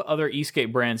 What other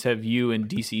Eastgate brands have you and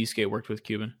DC Eastgate worked with,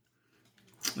 Cuban?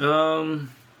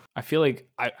 I feel like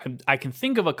I can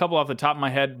think of a couple off the top of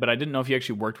my head, but I didn't know if you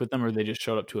actually worked with them or they just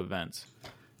showed up to events.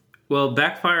 Well,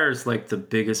 Backfire is like the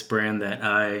biggest brand that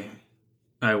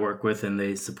I work with, and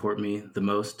they support me the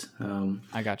most.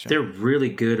 I gotcha. They're really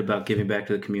good about giving back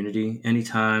to the community.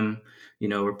 Anytime,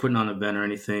 we're putting on an event or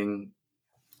anything,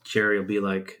 Jerry will be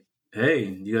like, hey,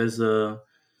 you guys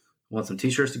want some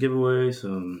t-shirts to give away?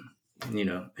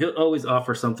 He'll always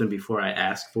offer something before I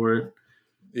ask for it.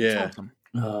 Yeah. That's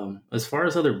awesome. As far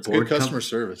as other board good customer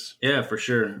service. Yeah, for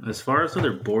sure. As far as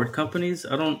other board companies,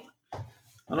 I don't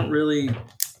really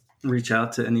reach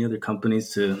out to any other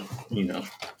companies to,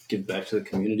 give back to the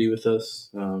community with us.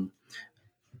 I'm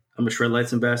a Shred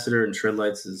Lights ambassador, and Shred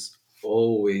Lights is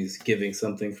always giving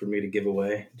something for me to give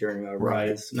away during our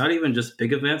rides. Not even just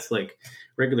big events, like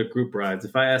regular group rides.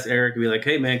 If I ask Eric, he'd be like,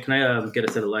 hey man, can I get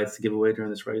a set of lights to give away during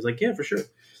this ride? He's like, yeah, for sure.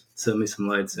 Send me some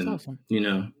lights. And awesome.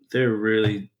 They're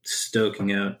really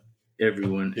stoking out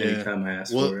everyone anytime I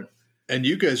ask for it. And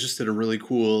you guys just did a really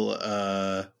cool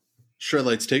Shred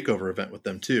Lights takeover event with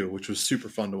them too, which was super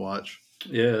fun to watch.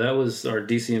 Yeah, that was our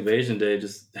DC Invasion Day.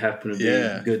 Just happened to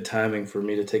be good timing for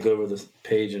me to take over this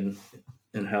page and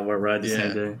have our ride the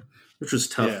same day, which was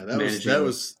tough. Yeah, it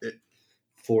was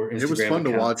fun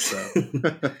to watch though.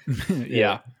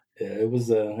 Yeah, it was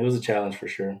a challenge for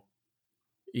sure.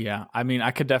 Yeah, I mean,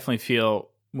 I could definitely feel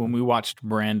when we watched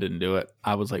Brandon do it.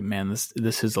 I was like, man, this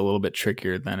is a little bit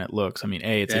trickier than it looks. I mean,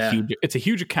 it's a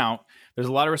huge account. There's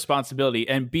a lot of responsibility,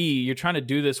 and B, you're trying to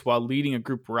do this while leading a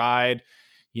group ride.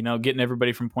 Getting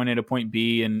everybody from point A to point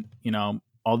B, and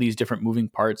all these different moving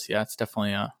parts. Yeah, it's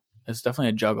definitely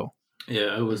a juggle.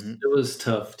 Yeah, it was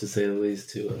tough to say the least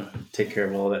to take care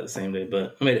of all that the same day,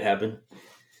 but I made it happen.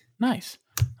 Nice,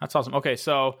 that's awesome. Okay,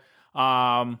 so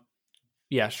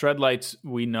Shred Lights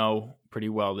we know pretty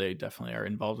well. They definitely are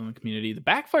involved in the community. The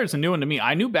Backfire is a new one to me.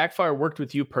 I knew Backfire worked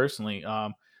with you personally,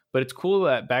 but it's cool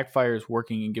that Backfire is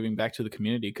working and giving back to the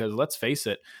community because let's face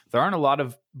it, there aren't a lot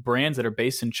of brands that are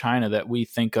based in China that we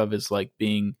think of as like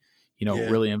being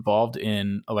really involved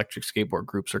in electric skateboard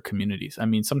groups or communities. I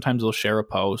mean, sometimes they'll share a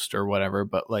post or whatever,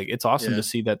 but like it's awesome to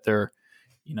see that they're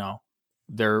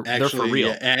for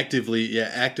real.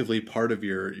 Actively part of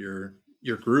your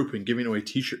group and giving away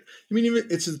t-shirt. I mean, even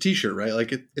it's a t-shirt, right?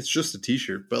 Like it's just a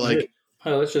t-shirt, but like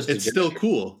it's still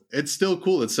cool. It's still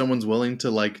cool that someone's willing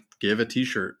to like give a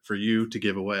t-shirt for you to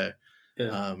give away.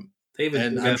 Yeah. They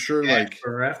even and I'm sure like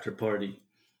for our after party.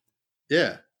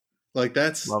 Yeah. Like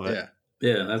that's love it.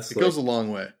 Yeah, it goes a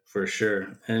long way. For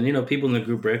sure. And people in the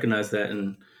group recognize that,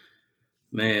 and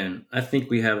man, I think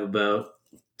we have about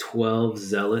 12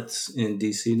 zealots in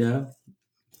DC now.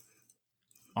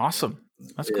 Awesome.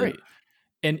 That's great.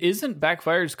 And isn't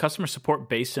Backfire's customer support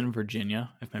based in Virginia,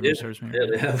 if memory serves me right? Yeah,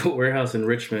 they have a warehouse in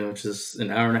Richmond, which is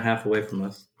an hour and a half away from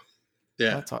us.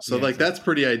 Yeah. That's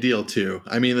pretty ideal too.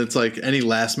 I mean, it's like any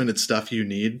last minute stuff you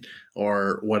need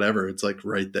or whatever, it's like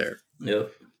right there.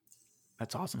 Yep.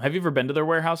 That's awesome. Have you ever been to their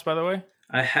warehouse, by the way?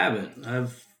 I haven't.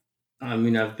 I've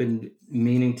been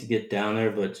meaning to get down there,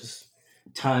 but just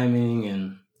timing,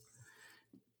 and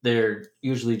they're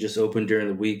usually just open during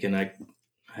the week, and I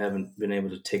haven't been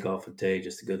able to take off a day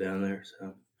just to go down there.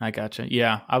 So I gotcha.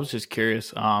 Yeah, I was just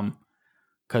curious.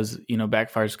 because,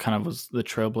 Backfires kind of was the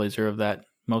trailblazer of that.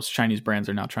 Most Chinese brands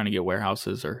are now trying to get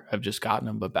warehouses or have just gotten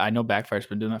them, but I know Backfire's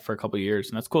been doing that for a couple of years,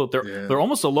 and that's cool. They're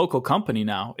almost a local company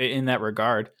now in that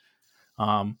regard.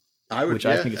 I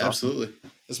think is absolutely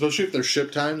awesome. Especially if their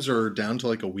ship times are down to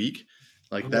like a week.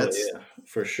 Like that's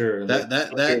for sure.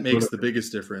 That makes the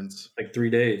biggest difference. Like 3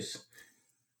 days.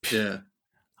 Yeah.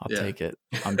 I'll take it.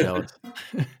 I'm jealous.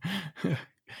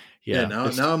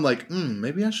 Now I'm like,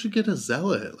 maybe I should get a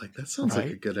Zealot. Like that sounds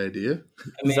like a good idea.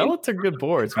 Zealots are good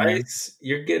boards, man.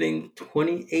 You're getting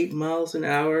 28 miles an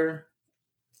hour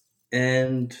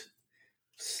and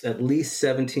at least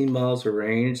 17 miles of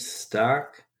range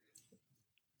stock.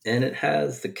 And it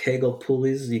has the Kegel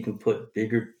pulleys. You can put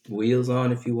bigger wheels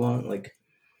on if you want. like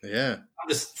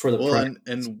just for the price.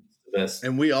 And best.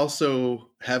 And we also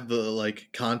have the like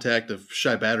contact of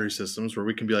Shy Battery Systems where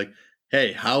we can be like,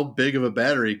 hey, how big of a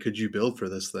battery could you build for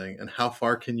this thing? And how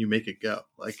far can you make it go?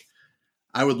 Like,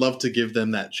 I would love to give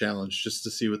them that challenge just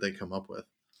to see what they come up with.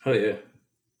 Oh, yeah.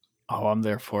 Oh, I'm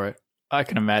there for it. I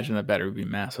can imagine that battery would be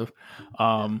massive.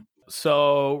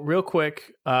 So real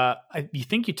quick, you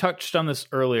think you touched on this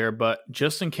earlier, but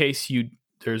just in case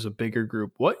there's a bigger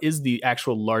group, what is the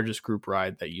actual largest group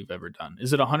ride that you've ever done?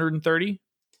 Is it 130?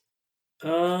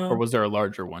 Or was there a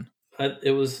larger one?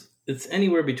 It's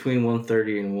anywhere between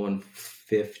 130 and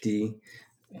 150.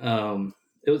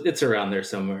 It's around there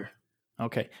somewhere.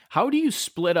 Okay. How do you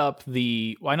split up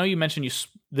I know you mentioned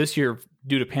this year,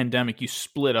 due to pandemic, you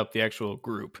split up the actual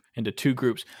group into two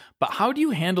groups, but how do you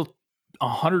handle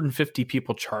 150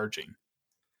 people charging,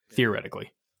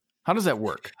 theoretically? How does that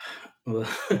work? Well,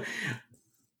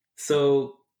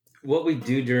 so what we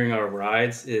do during our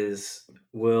rides is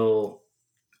we'll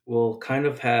kind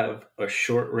of have a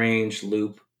short range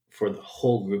loop for the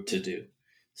whole group to do.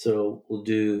 So we'll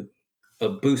do a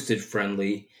boosted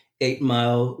friendly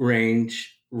 8-mile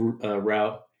range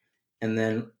route, and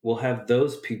then we'll have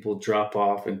those people drop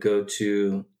off and go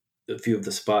to a few of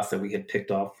the spots that we had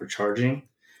picked off for charging.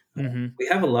 Mm-hmm. We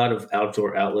have a lot of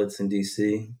outdoor outlets in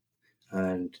DC,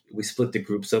 and we split the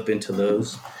groups up into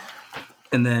those.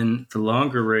 And then the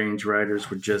longer range riders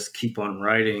would just keep on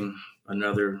riding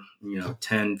another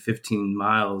 10, 15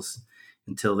 miles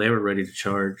until they were ready to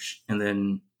charge. And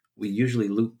then we usually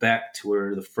loop back to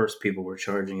where the first people were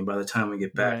charging. And by the time we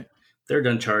get back, they're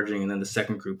done charging, and then the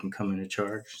second group can come in and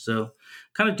charge. So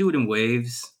kind of do it in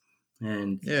waves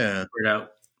and spread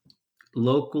out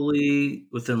locally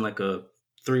within like a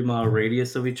 3-mile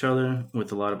radius of each other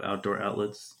with a lot of outdoor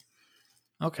outlets.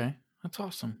 Okay. That's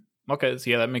awesome. Okay,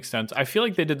 so that makes sense. I feel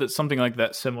like they did something like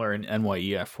that similar in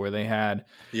NYEF, where they had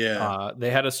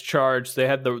us charge. They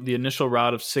had the initial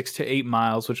route of 6 to 8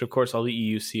 miles, which of course all the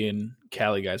EUC and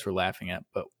Cali guys were laughing at.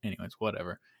 But anyways,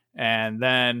 whatever. And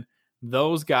then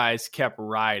those guys kept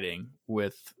riding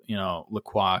with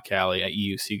Lacroix, Cali,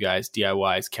 EUC guys,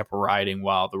 DIYs kept riding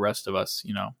while the rest of us,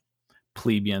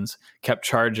 plebeians, kept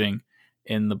charging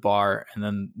in the bar. And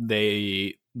then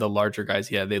the larger guys,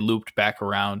 they looped back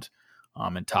around.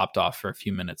 And topped off for a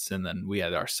few minutes, and then we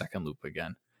had our second loop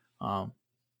again.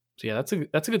 That's a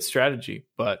good strategy.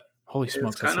 But holy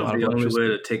smokes, it's kind of the only way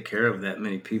to take care of that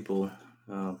many people,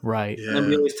 right? Yeah. And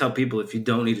we always tell people, if you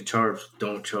don't need to charge,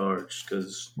 don't charge,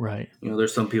 because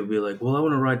there's some people be like, "Well, I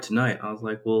want to ride tonight." I was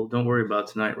like, "Well, don't worry about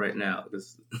tonight right now,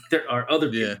 because there are other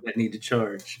people that need to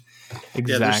charge."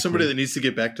 Exactly. Yeah, there's somebody that needs to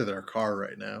get back to their car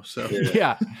right now. So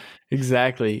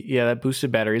exactly. Yeah, that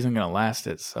boosted battery isn't going to last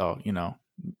it. So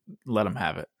let them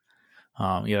have it.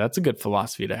 That's a good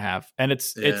philosophy to have. And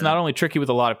it's not only tricky with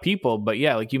a lot of people, but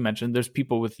like you mentioned, there's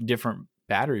people with different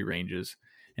battery ranges,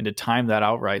 and to time that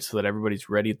out right so that everybody's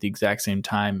ready at the exact same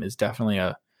time is definitely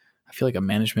I feel like a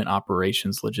management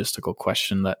operations logistical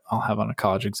question that I'll have on a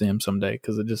college exam someday,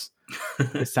 because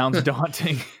it sounds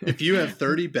daunting. If you have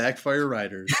 30 Backfire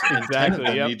riders and 10 of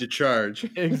them need to charge.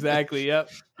 Exactly. Yep.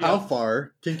 How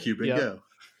far can Cuban go?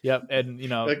 Yep, and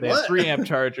they have 3 amp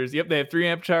chargers. Yep, they have 3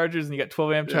 amp chargers, and you got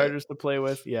 12 amp chargers to play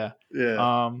with. Yeah.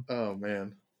 Oh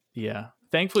man. Yeah.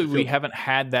 Thankfully, we haven't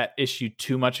had that issue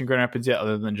too much in Grand Rapids yet,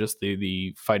 other than just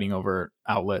the fighting over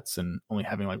outlets and only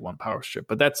having like one power strip.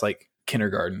 But that's like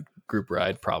kindergarten group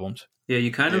ride problems. Yeah,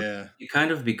 you kind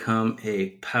of become a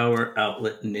power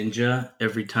outlet ninja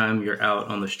every time you're out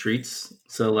on the streets.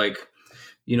 So like,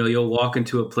 you'll walk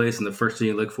into a place and the first thing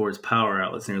you look for is power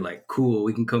outlets, and you're like, cool,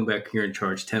 we can come back here and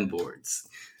charge 10 boards.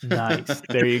 Nice.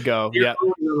 There you go. You're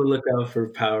always on the lookout for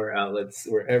power outlets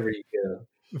wherever you go.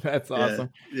 That's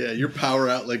awesome. Yeah, your power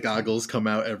outlet goggles come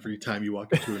out every time you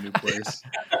walk into a new place.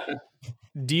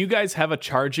 Do you guys have a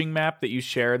charging map that you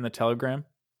share in the Telegram?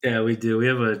 Yeah, we do. We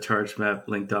have a charge map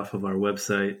linked off of our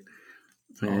website.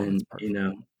 And,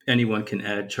 anyone can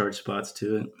add charge spots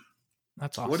to it.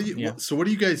 That's awesome. What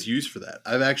do you guys use for that?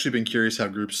 I've actually been curious how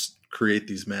groups create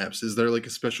these maps. Is there like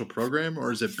a special program,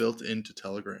 or is it built into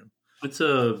Telegram? It's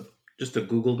just a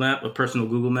Google map, a personal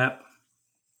Google map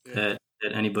that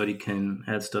anybody can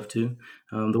add stuff to.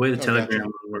 The way the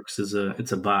Telegram works is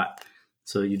it's a bot.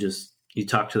 So you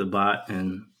talk to the bot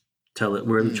and tell it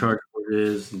where the charge board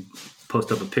is, and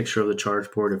post up a picture of the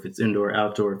charge board if it's indoor,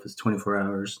 outdoor, if it's 24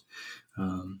 hours,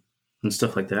 and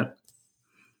stuff like that.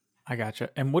 I gotcha.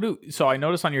 And so I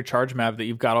noticed on your charge map that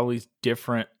you've got all these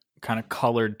different kind of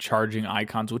colored charging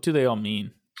icons. What do they all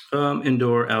mean?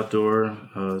 Indoor, outdoor,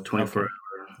 24 hour,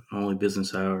 only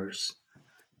business hours.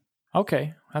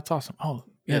 Okay, that's awesome. Oh,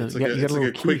 yeah, it's like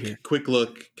a quick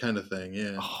look kind of thing.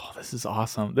 Yeah. Oh, this is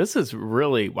awesome. This is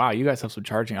really wow. You guys have some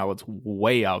charging outlets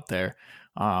way out there.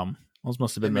 Those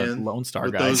must have been the Lone Star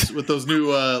guys with those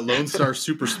new Lone Star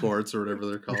Super Sports or whatever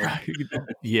they're called.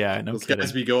 Yeah, no those kidding.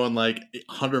 guys be going like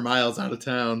 100 miles out of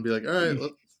town. Be like, all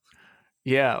right.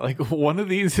 Yeah, like one of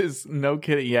these is no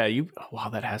kidding. Yeah, wow,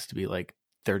 that has to be like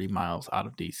 30 miles out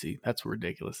of DC. That's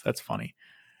ridiculous. That's funny.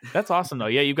 That's awesome though.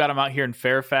 Yeah, you've got them out here in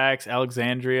Fairfax,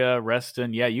 Alexandria,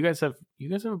 Reston. Yeah, you guys have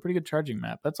a pretty good charging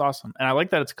map. That's awesome. And I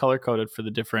like that it's color coded for the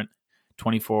different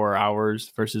 24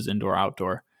 hours versus indoor,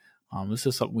 outdoor. This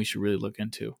is something we should really look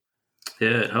into.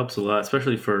 Yeah, it helps a lot,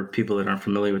 especially for people that aren't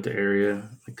familiar with the area.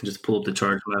 They can just pull up the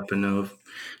charge map and know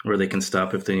where they can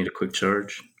stop if they need a quick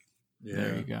charge. Yeah.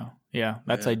 There you go. Yeah,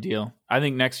 that's ideal. I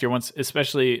think next year, once,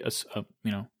 especially,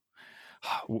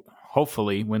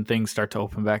 hopefully when things start to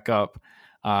open back up,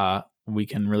 we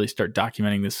can really start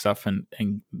documenting this stuff and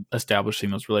establishing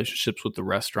those relationships with the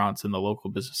restaurants and the local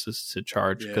businesses to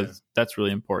charge, because that's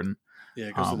really important. Yeah,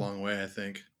 it goes a long way, I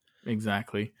think.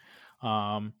 Exactly.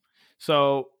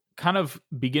 So kind of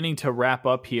beginning to wrap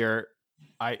up here,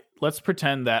 let's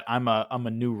pretend that I'm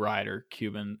a new rider,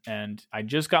 Cuban, and I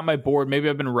just got my board. Maybe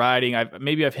I've been riding. I've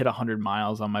hit 100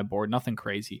 miles on my board, nothing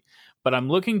crazy, but I'm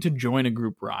looking to join a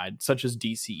group ride such as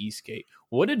DC eSkate.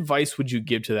 What advice would you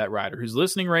give to that rider who's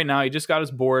listening right now? He just got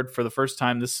his board for the first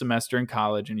time this semester in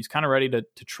college, and he's kind of ready to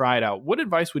try it out. What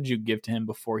advice would you give to him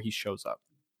before he shows up?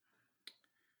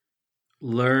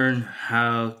 Learn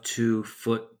how to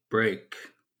foot brake.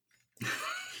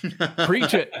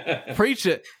 Preach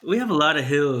it. We have a lot of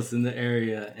hills in the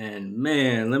area, and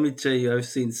man, let me tell you, I've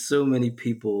seen so many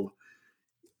people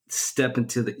step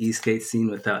into the e-skate scene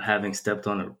without having stepped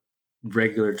on a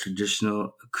regular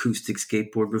traditional acoustic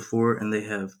skateboard before, and they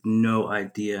have no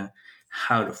idea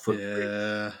how to foot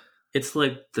brake. It's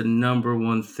like the number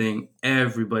one thing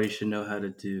everybody should know how to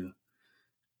do.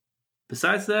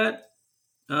 Besides that,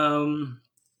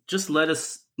 just let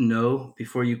us know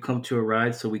before you come to a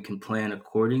ride so we can plan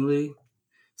accordingly.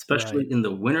 Especially in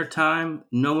the wintertime,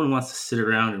 no one wants to sit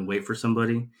around and wait for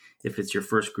somebody if it's your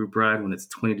first group ride when it's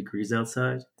 20 degrees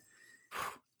outside.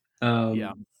 Wow,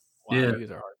 these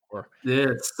are hardcore.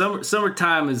 Yeah,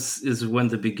 summertime is when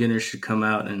the beginners should come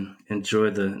out and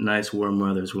enjoy the nice warm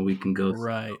weathers where we can go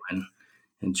and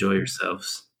enjoy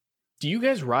yourselves. Do you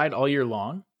guys ride all year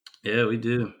long? Yeah, we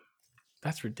do.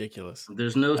 That's ridiculous.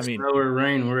 There's no snow or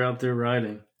rain. We're out there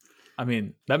riding. I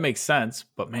mean, that makes sense,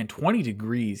 but man, 20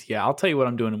 degrees. Yeah, I'll tell you what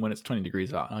I'm doing when it's 20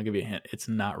 degrees out. I'll give you a hint. It's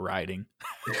not riding.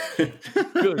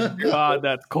 Good God,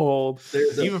 that's cold.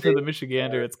 Even for the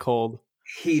Michigander, it's cold.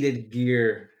 Heated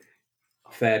gear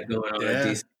fad going on at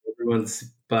DC. Everyone's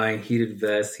buying heated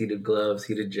vests, heated gloves,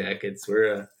 heated jackets.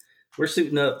 We're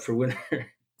suiting up for winter.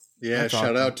 Yeah,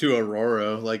 shout out to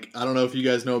Aurora. Like, I don't know if you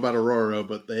guys know about Aurora,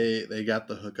 but they got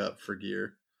the hookup for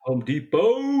gear. Home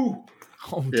Depot.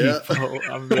 I'm there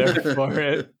for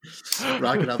it.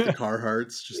 Rocking out the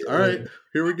Carhartts. Just all right,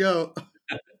 here we go.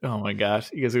 Oh my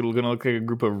gosh, you guys are going to look like a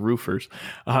group of roofers.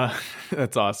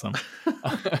 That's awesome.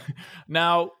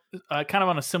 Now, kind of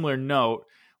on a similar note,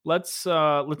 let's say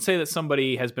that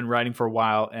somebody has been riding for a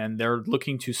while and they're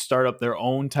looking to start up their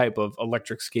own type of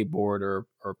electric skateboard or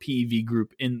PEV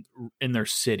group in their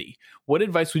city. What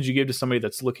advice would you give to somebody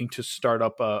that's looking to start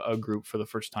up a group for the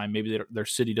first time? Maybe their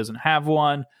city doesn't have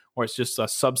one, or it's just a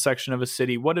subsection of a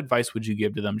city. What advice would you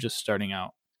give to them just starting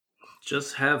out?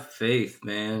 Just have faith,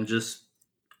 man. Just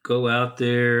go out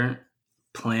there,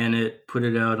 plan it, put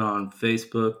it out on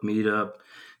Facebook, Meetup,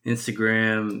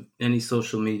 Instagram, any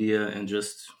social media, and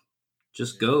just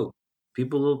go.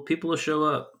 People will show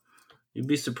up. You'd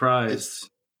be surprised.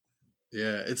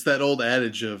 It's that old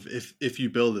adage of if you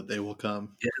build it, they will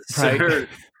come. Yes, sir.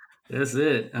 That's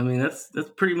it. I mean, that's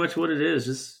pretty much what it is.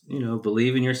 Just,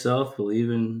 believe in yourself, believe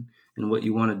in what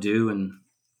you want to do, and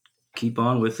keep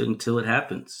on with it until it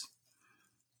happens.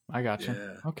 I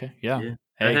gotcha. Yeah. Okay. Yeah.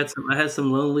 Hey. I had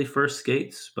some lonely first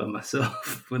skates by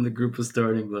myself when the group was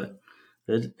starting, but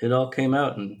it all came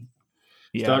out and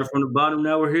started from the bottom.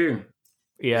 Now we're here.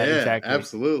 Yeah, exactly.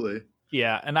 Absolutely.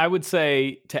 Yeah, and I would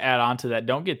say, to add on to that,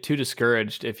 don't get too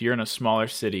discouraged if you're in a smaller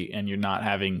city and you're not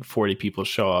having 40 people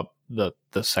show up the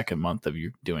second month of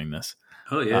you doing this.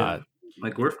 Oh yeah,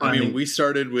 like we're finding. I mean, we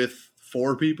started with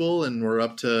 4 people and we're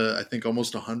up to, I think,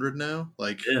 almost 100 now,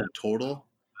 total.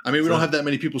 I mean, we don't have that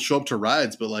many people show up to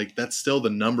rides, but like that's still the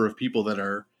number of people that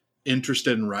are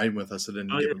interested in riding with us at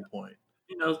any given point.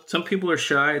 You know, some people are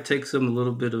shy. It takes them a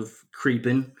little bit of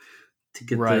creeping to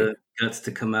get the guts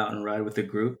to come out and ride with the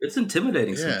group. It's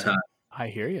intimidating sometimes. I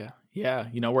hear you. Yeah.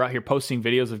 You know, we're out here posting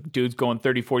videos of dudes going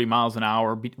 30, 40 miles an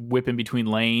hour, whipping between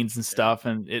lanes and stuff.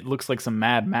 And it looks like some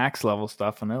Mad Max level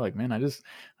stuff. And they're like, man, I just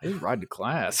ride to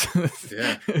class.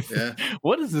 Yeah.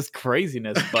 What is this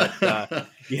craziness? But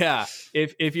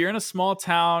if you're in a small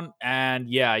town and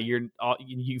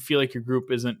you feel like your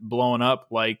group isn't blowing up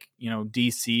like,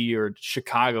 DC or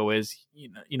Chicago is,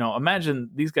 imagine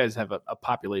these guys have a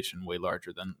population way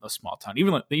larger than a small town,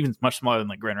 even much smaller than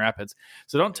like Grand Rapids.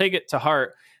 So don't take it to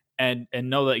heart. And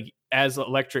know that as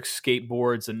electric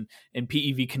skateboards and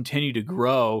PEV continue to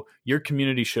grow, your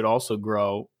community should also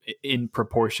grow in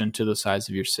proportion to the size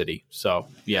of your city. So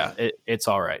it's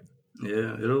all right.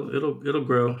 Yeah, it'll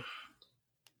grow.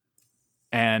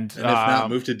 And if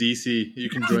not, move to DC. You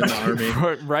can join the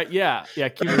army. Right? Yeah.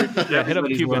 Cuban, hit up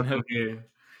Cuban.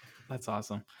 That's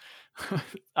awesome.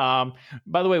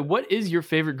 By the way, what is your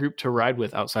favorite group to ride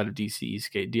with outside of DC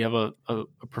Eastgate? Do you have a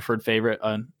preferred favorite,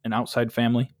 an outside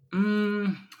family?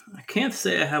 I can't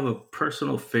say I have a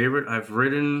personal favorite. I've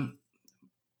ridden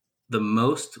the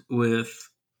most with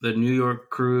the New York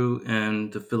crew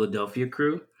and the Philadelphia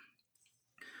crew.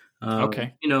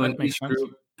 Okay. And each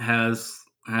group has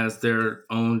their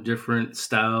own different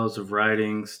styles of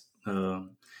ridings,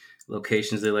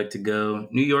 locations they like to go.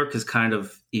 New York has kind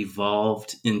of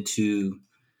evolved into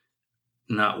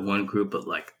not one group, but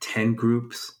like 10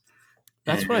 groups.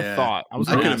 That's what I thought.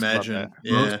 I could imagine.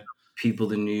 Most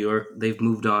people in New York, they've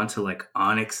moved on to like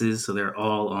Onyxes, so they're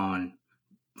all on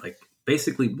like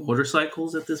basically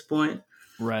motorcycles at this point.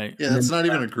 Right. Yeah, that's not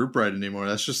even a group ride anymore.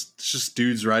 That's just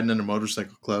dudes riding in a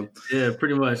motorcycle club. Yeah,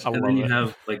 pretty much. And then you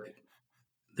have like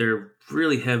they're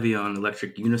really heavy on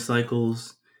electric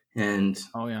unicycles and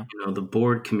the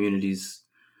board communities.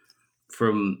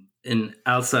 From an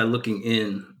outside looking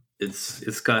in,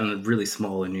 it's gotten really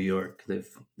small in New York.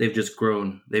 They've just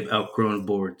grown. They've outgrown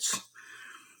boards.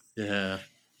 Yeah.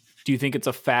 Do you think it's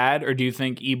a fad, or do you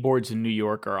think e-boards in New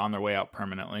York are on their way out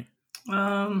permanently?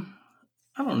 I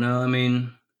don't know. I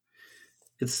mean,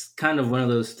 it's kind of one of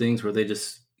those things where they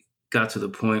just got to the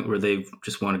point where they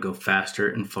just want to go faster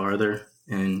and farther,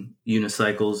 and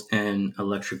unicycles and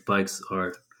electric bikes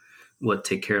are what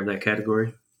take care of that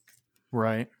category.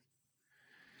 Right.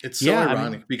 It's so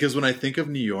ironic because when I think of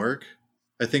New York,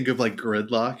 I think of like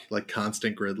gridlock, like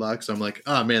constant gridlock. So I'm like,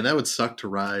 oh man, that would suck to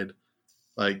ride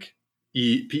like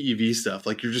PEV stuff.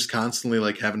 Like you're just constantly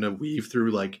like having to weave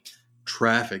through like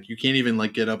traffic. You can't even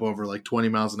like get up over like 20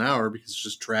 miles an hour because it's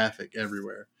just traffic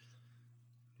everywhere.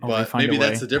 But maybe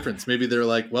that's the difference. Maybe they're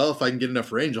like, well, if I can get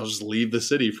enough range, I'll just leave the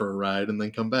city for a ride and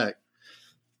then come back.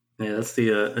 Yeah, that's the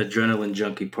adrenaline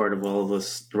junkie part of all of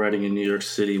us riding in New York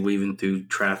City, weaving through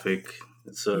traffic.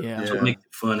 It's what makes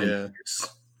it fun.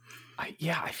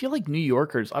 I feel like New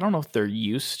Yorkers, I don't know if they're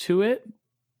used to it,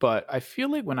 but I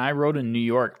feel like when I rode in New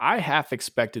York, I half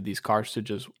expected these cars to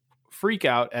just freak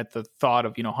out at the thought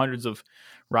of, hundreds of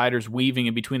riders weaving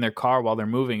in between their car while they're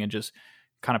moving and just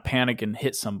kind of panic and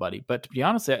hit somebody. But to be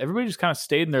honest, everybody just kind of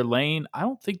stayed in their lane. I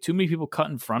don't think too many people cut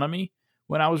in front of me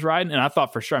when I was riding. And I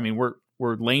thought for sure, I mean, we're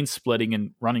lane splitting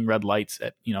and running red lights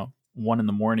at, 1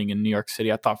 a.m. in New York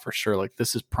City. I thought for sure, like,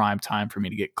 this is prime time for me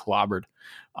to get clobbered.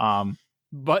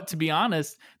 But to be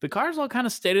honest, the cars all kind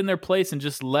of stayed in their place and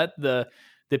just let the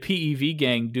PEV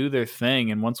gang do their thing.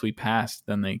 And once we passed,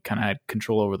 then they kind of had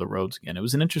control over the roads again. It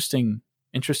was an interesting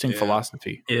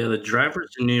philosophy. Yeah, the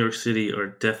drivers in New York City are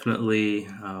definitely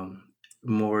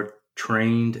more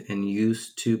trained and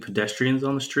used to pedestrians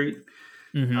on the street.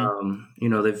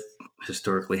 Mm-hmm. They've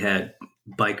historically had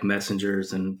bike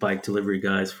messengers and bike delivery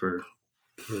guys for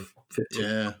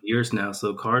 15 years now,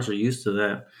 so cars are used to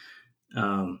that.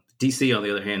 DC, on the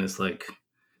other hand, is like,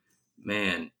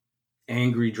 man,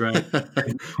 angry driving.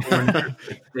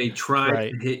 They try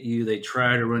to hit you. They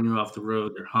try to run you off the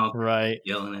road. They're honking,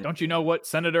 yelling at you. Don't you know what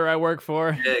senator I work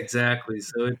for? Yeah, exactly.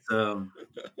 So it's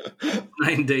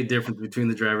night and day difference between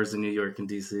the drivers in New York and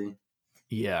DC.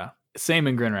 Yeah, same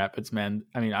in Grand Rapids, man.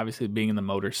 I mean, obviously being in the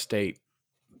motor state,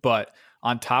 but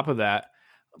on top of that,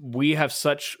 we have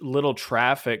such little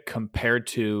traffic compared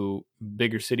to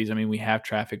bigger cities. I mean, we have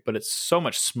traffic, but it's so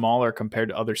much smaller compared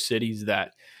to other cities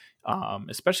that,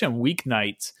 especially on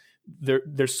weeknights,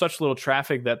 there's such little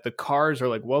traffic that the cars are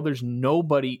like, well, there's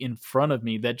nobody in front of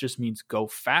me. That just means go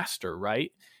faster,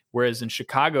 right? Whereas in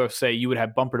Chicago, say, you would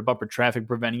have bumper to bumper traffic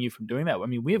preventing you from doing that. I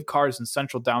mean, we have cars in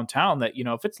central downtown that,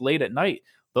 if it's late at night,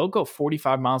 they'll go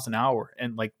 45 miles an hour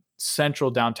and like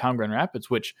central downtown Grand Rapids,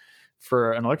 which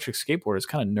for an electric skateboarder is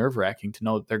kind of nerve wracking to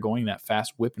know that they're going that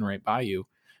fast, whipping right by you.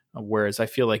 Whereas I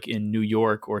feel like in New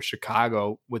York or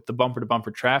Chicago with the bumper to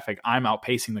bumper traffic, I'm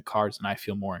outpacing the cars and I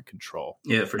feel more in control.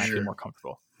 Yeah, for sure. I feel more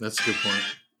comfortable. That's a good point.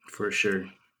 For sure.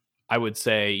 I would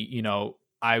say,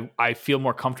 I feel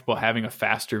more comfortable having a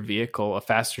faster vehicle, a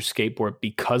faster skateboard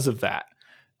because of that.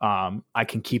 I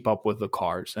can keep up with the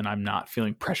cars and I'm not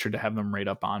feeling pressured to have them right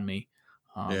up on me.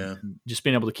 Just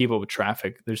being able to keep up with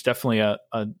traffic. There's definitely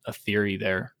a theory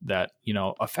there that,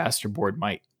 a faster board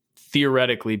might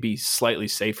theoretically be slightly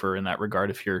safer in that regard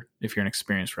if you're an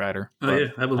experienced rider. I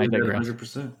believe that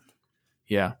 100%.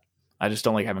 Yeah. I just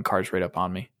don't like having cars right up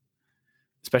on me,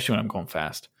 especially when I'm going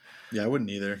fast. Yeah, I wouldn't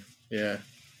either. Yeah.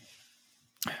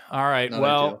 All right.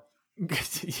 Well,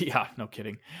 yeah, no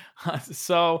kidding.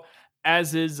 So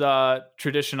as is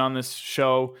tradition on this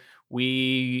show,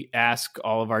 we ask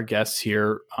all of our guests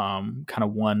here kind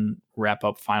of one wrap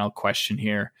up final question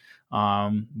here.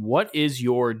 What is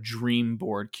your dream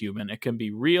board, Cuban? It can be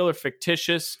real or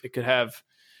fictitious. It could have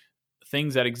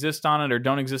things that exist on it or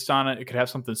don't exist on it. It could have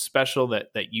something special that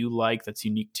you like that's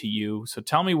unique to you. So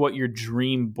tell me what your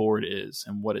dream board is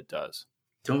and what it does.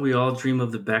 Don't we all dream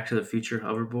of the Back to the Future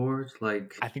hoverboard?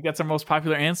 I think that's our most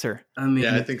popular answer. I mean,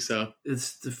 yeah, I think so.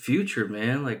 It's the future,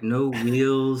 man. Like no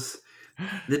wheels.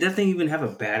 Did that thing even have a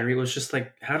battery? It was just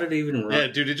like, how did it even run? Yeah,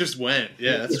 dude, it just went.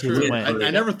 Yeah, that's true.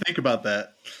 I never think about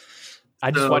that.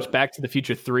 I just watched Back to the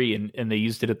Future 3 and they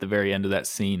used it at the very end of that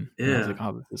scene. Yeah. And I was like,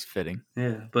 oh, this is fitting.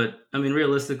 Yeah, but I mean,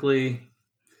 realistically,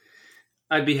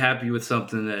 I'd be happy with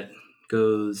something that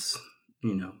goes,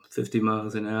 50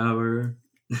 miles an hour,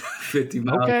 50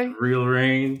 miles real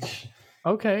range.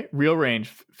 Okay, real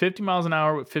range. 50 miles an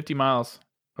hour with 50 miles.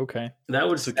 Okay. That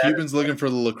would So Cuban's looking for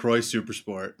the LaCroix Super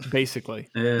Sport. Basically.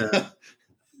 Yeah.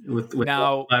 with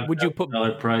now, would you put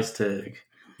price tag?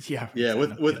 Yeah. Yeah,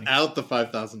 without the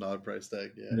 $5,000 price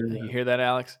tag. Yeah. You hear that,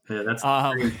 Alex? Yeah, that's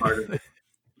the green part of it.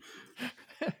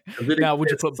 Now, would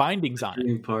you put bindings on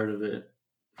it? Part of it.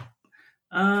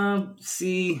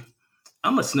 See,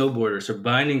 I'm a snowboarder, so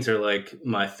bindings are like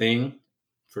my thing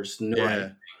for snow. Yeah.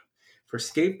 For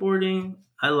skateboarding,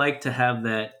 I like to have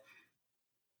that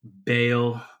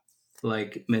bail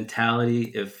like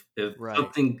mentality. If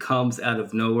something comes out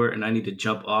of nowhere and I need to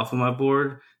jump off of my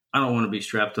board, I don't want to be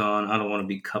strapped on. I don't want to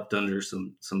be cupped under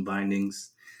some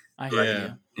bindings. I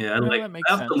hear you. Yeah, I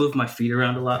have to move my feet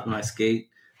around a lot when I skate.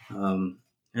 I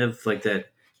have like that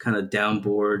kind of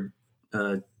downboard,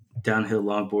 downhill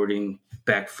longboarding,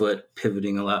 back foot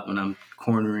pivoting a lot when I'm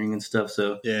cornering and stuff.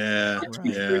 So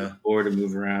board to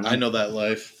move around. I know that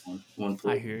life. One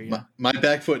foot. I hear you. My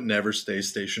back foot never stays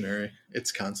stationary.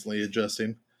 It's constantly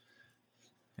adjusting.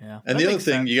 Yeah. And the other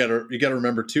thing you gotta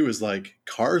remember too is like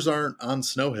cars aren't on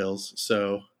snow hills,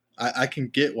 so I can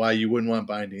get why you wouldn't want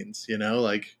bindings. When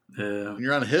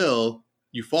you're on a hill,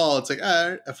 you fall. It's like,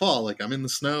 all right, I fall. Like I'm in the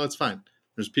snow. It's fine.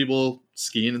 There's people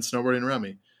skiing and snowboarding around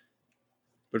me.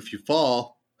 But if you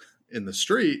fall in the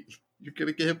street, you're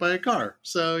gonna get hit by a car.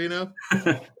 So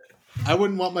I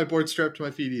wouldn't want my board strapped to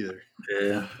my feet either.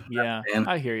 Yeah.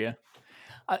 I hear you.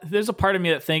 There's a part of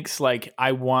me that thinks like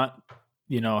I want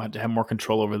to have more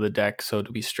control over the deck. So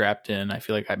to be strapped in, I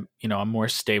feel like I'm more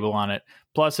stable on it.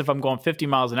 Plus, if I'm going 50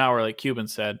 miles an hour, like Cuban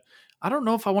said, I don't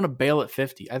know if I want to bail at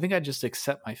 50. I think I just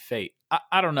accept my fate.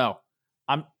 I don't know.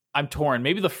 I'm torn.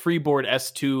 Maybe the Freeboard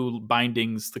S2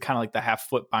 bindings, the kind of like the half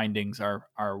foot bindings are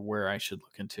where I should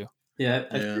look into. Yeah.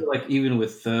 I feel like even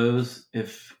with those,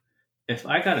 if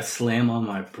I got to slam on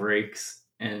my brakes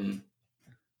and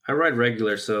I ride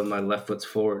regular, so my left foot's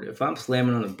forward. If I'm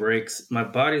slamming on the brakes, my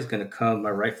body's going to come,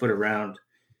 my right foot around,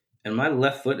 and my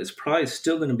left foot is probably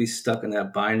still going to be stuck in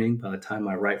that binding by the time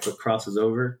my right foot crosses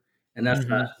over. And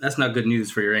that's not good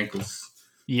news for your ankles.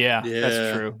 Yeah,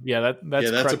 that's true. Yeah,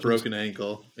 that's a broken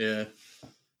ankle. Yeah.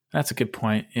 That's a good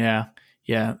point. Yeah,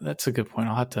 that's a good point.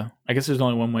 I'll have to. I guess there's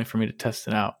only one way for me to test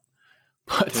it out.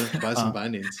 But buy some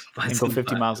bindings. And go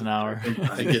 50 miles an hour.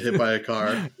 And get hit by a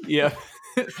car. Yeah.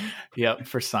 Yep,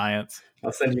 for science.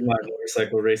 I'll send you my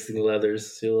motorcycle racing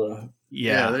leathers.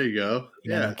 Yeah, there you go.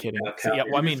 Yeah, no kidding.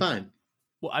 Fine.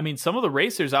 Well, I mean, some of the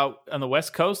racers out on the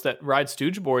West Coast that ride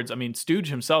Stooge boards, I mean, Stooge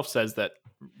himself says that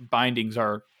bindings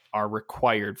are are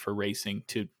required for racing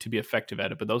to be effective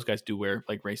at it. But those guys do wear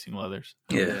like racing leathers.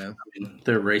 Yeah. I mean,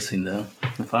 they're racing though.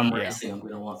 If I'm racing, I'm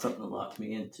going to want something to lock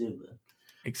me in too. But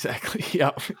exactly.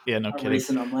 Yeah. Yeah. No kidding.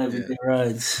 Racing on my everyday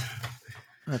rides.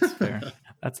 That's fair.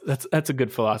 That's a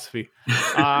good philosophy.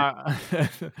 All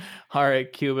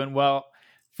right, Cuban. Well,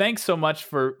 thanks so much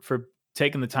for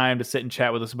taking the time to sit and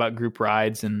chat with us about group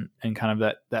rides and kind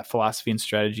of that philosophy and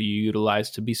strategy you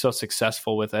utilize to be so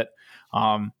successful with it.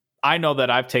 I know that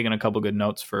I've taken a couple good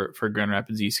notes for Grand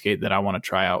Rapids E-Skate that I want to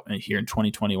try out here in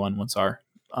 2021 once our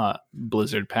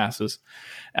blizzard passes.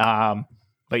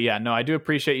 But yeah, no, I do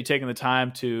appreciate you taking the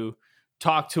time to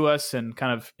talk to us and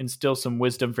kind of instill some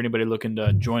wisdom for anybody looking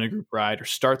to join a group ride or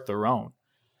start their own.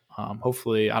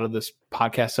 Hopefully out of this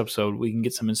podcast episode, we can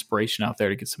get some inspiration out there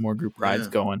to get some more group rides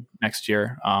going next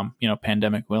year,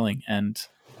 pandemic willing. And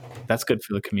that's good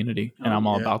for the community. And I'm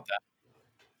all about that.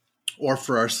 Or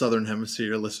for our Southern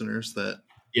Hemisphere listeners that,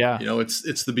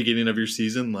 it's the beginning of your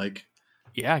season. Like,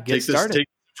 get started. Take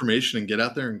information and get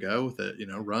out there and go with it,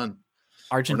 run.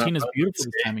 Argentina's beautiful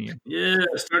this time of year. Yeah,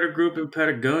 start a group in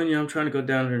Patagonia. I'm trying to go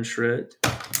down there and shred.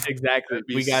 Exactly.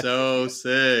 We got so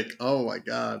sick. Oh my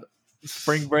God.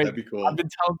 Spring break. That'd be cool. I've been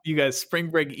telling you guys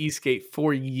spring break e-skate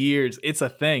for years. It's a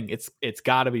thing. It's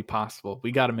got to be possible.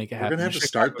 We got to make it happen. We're gonna have to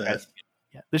start that.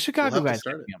 The Chicago guys.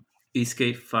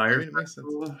 E-skate fire.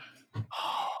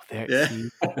 Oh, there. Yeah. See,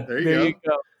 there you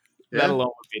go. That alone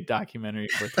would be a documentary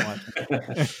worth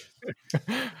watching.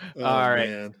 All right.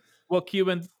 Man. Well,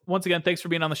 Cuban, once again, thanks for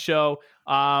being on the show.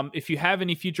 If you have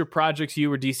any future projects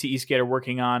you or DC E-Skate are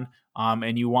working on,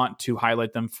 and you want to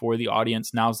highlight them for the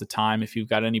audience, now's the time. If you've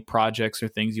got any projects or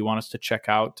things you want us to check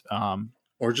out.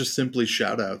 Or just simply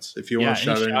shout outs if you want to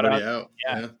shout anybody out.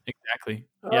 Yeah, exactly.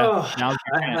 I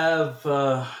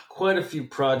have quite a few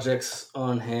projects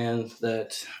on hand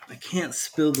that I can't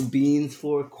spill the beans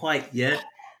for quite yet.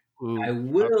 Ooh, I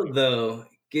will, though,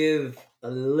 give a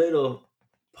little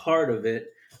part of it.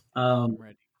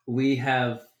 We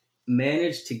have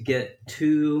managed to get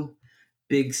 2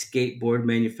 big skateboard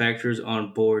manufacturers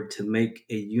on board to make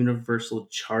a universal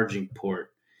charging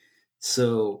port.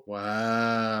 So,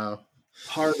 wow.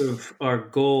 Part of our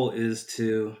goal is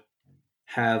to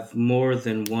have more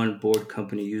than one board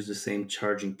company use the same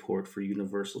charging port for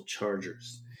universal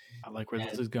chargers. I like where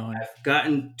this is going. I've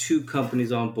gotten 2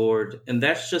 companies on board, and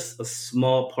that's just a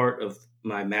small part of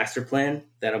my master plan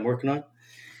that I'm working on,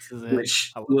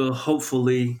 which will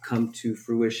hopefully come to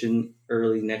fruition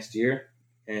early next year.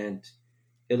 And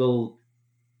it'll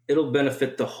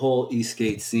benefit the whole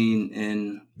e-skate scene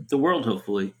in the world,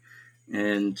 hopefully.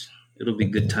 And it'll be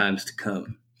good times to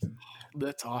come.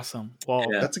 That's awesome. Well,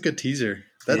 that's a good teaser.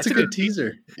 That's a good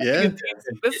teaser. Yeah.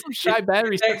 That's some shy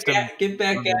battery system. Get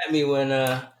back at me when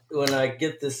I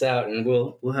get this out, and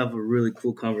we'll have a really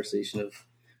cool conversation of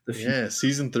the future. Yeah,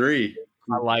 season 3.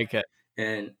 I like it.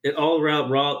 And it all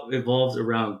revolves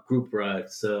around group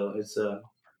rides. So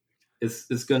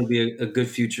it's going to be a good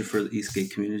future for the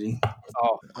e-skate community.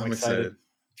 Oh, I'm excited.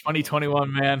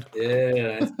 2021, man.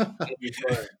 Yeah.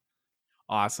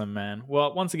 Awesome, man.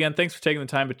 Well, once again, thanks for taking the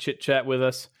time to chit chat with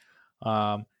us.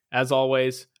 As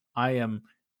always, I am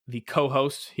the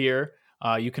co-host here.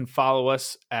 You can follow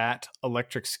us at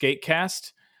Electric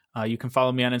Skatecast. You can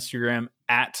follow me on Instagram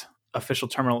at Official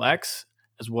Terminal X,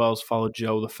 as well as follow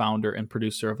Joe, the founder and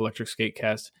producer of Electric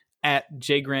Skatecast, at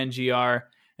JGrandGR.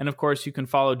 And of course, you can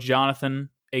follow Jonathan,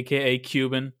 aka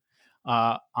Cuban,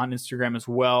 on Instagram as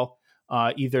well,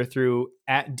 either through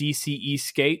at DCE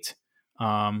Skate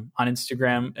on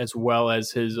Instagram, as well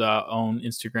as his own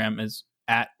Instagram is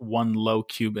at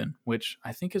OneLowCuban, which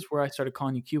I think is where I started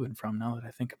calling you Cuban from, now that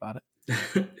I think about it.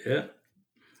 Yeah.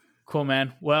 Cool,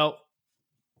 man. Well,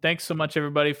 thanks so much,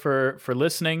 everybody, for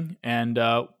listening, and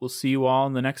we'll see you all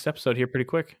in the next episode here pretty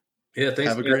quick. Yeah, thanks.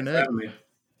 Have a great night.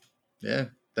 Yeah,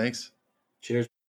 thanks. Cheers.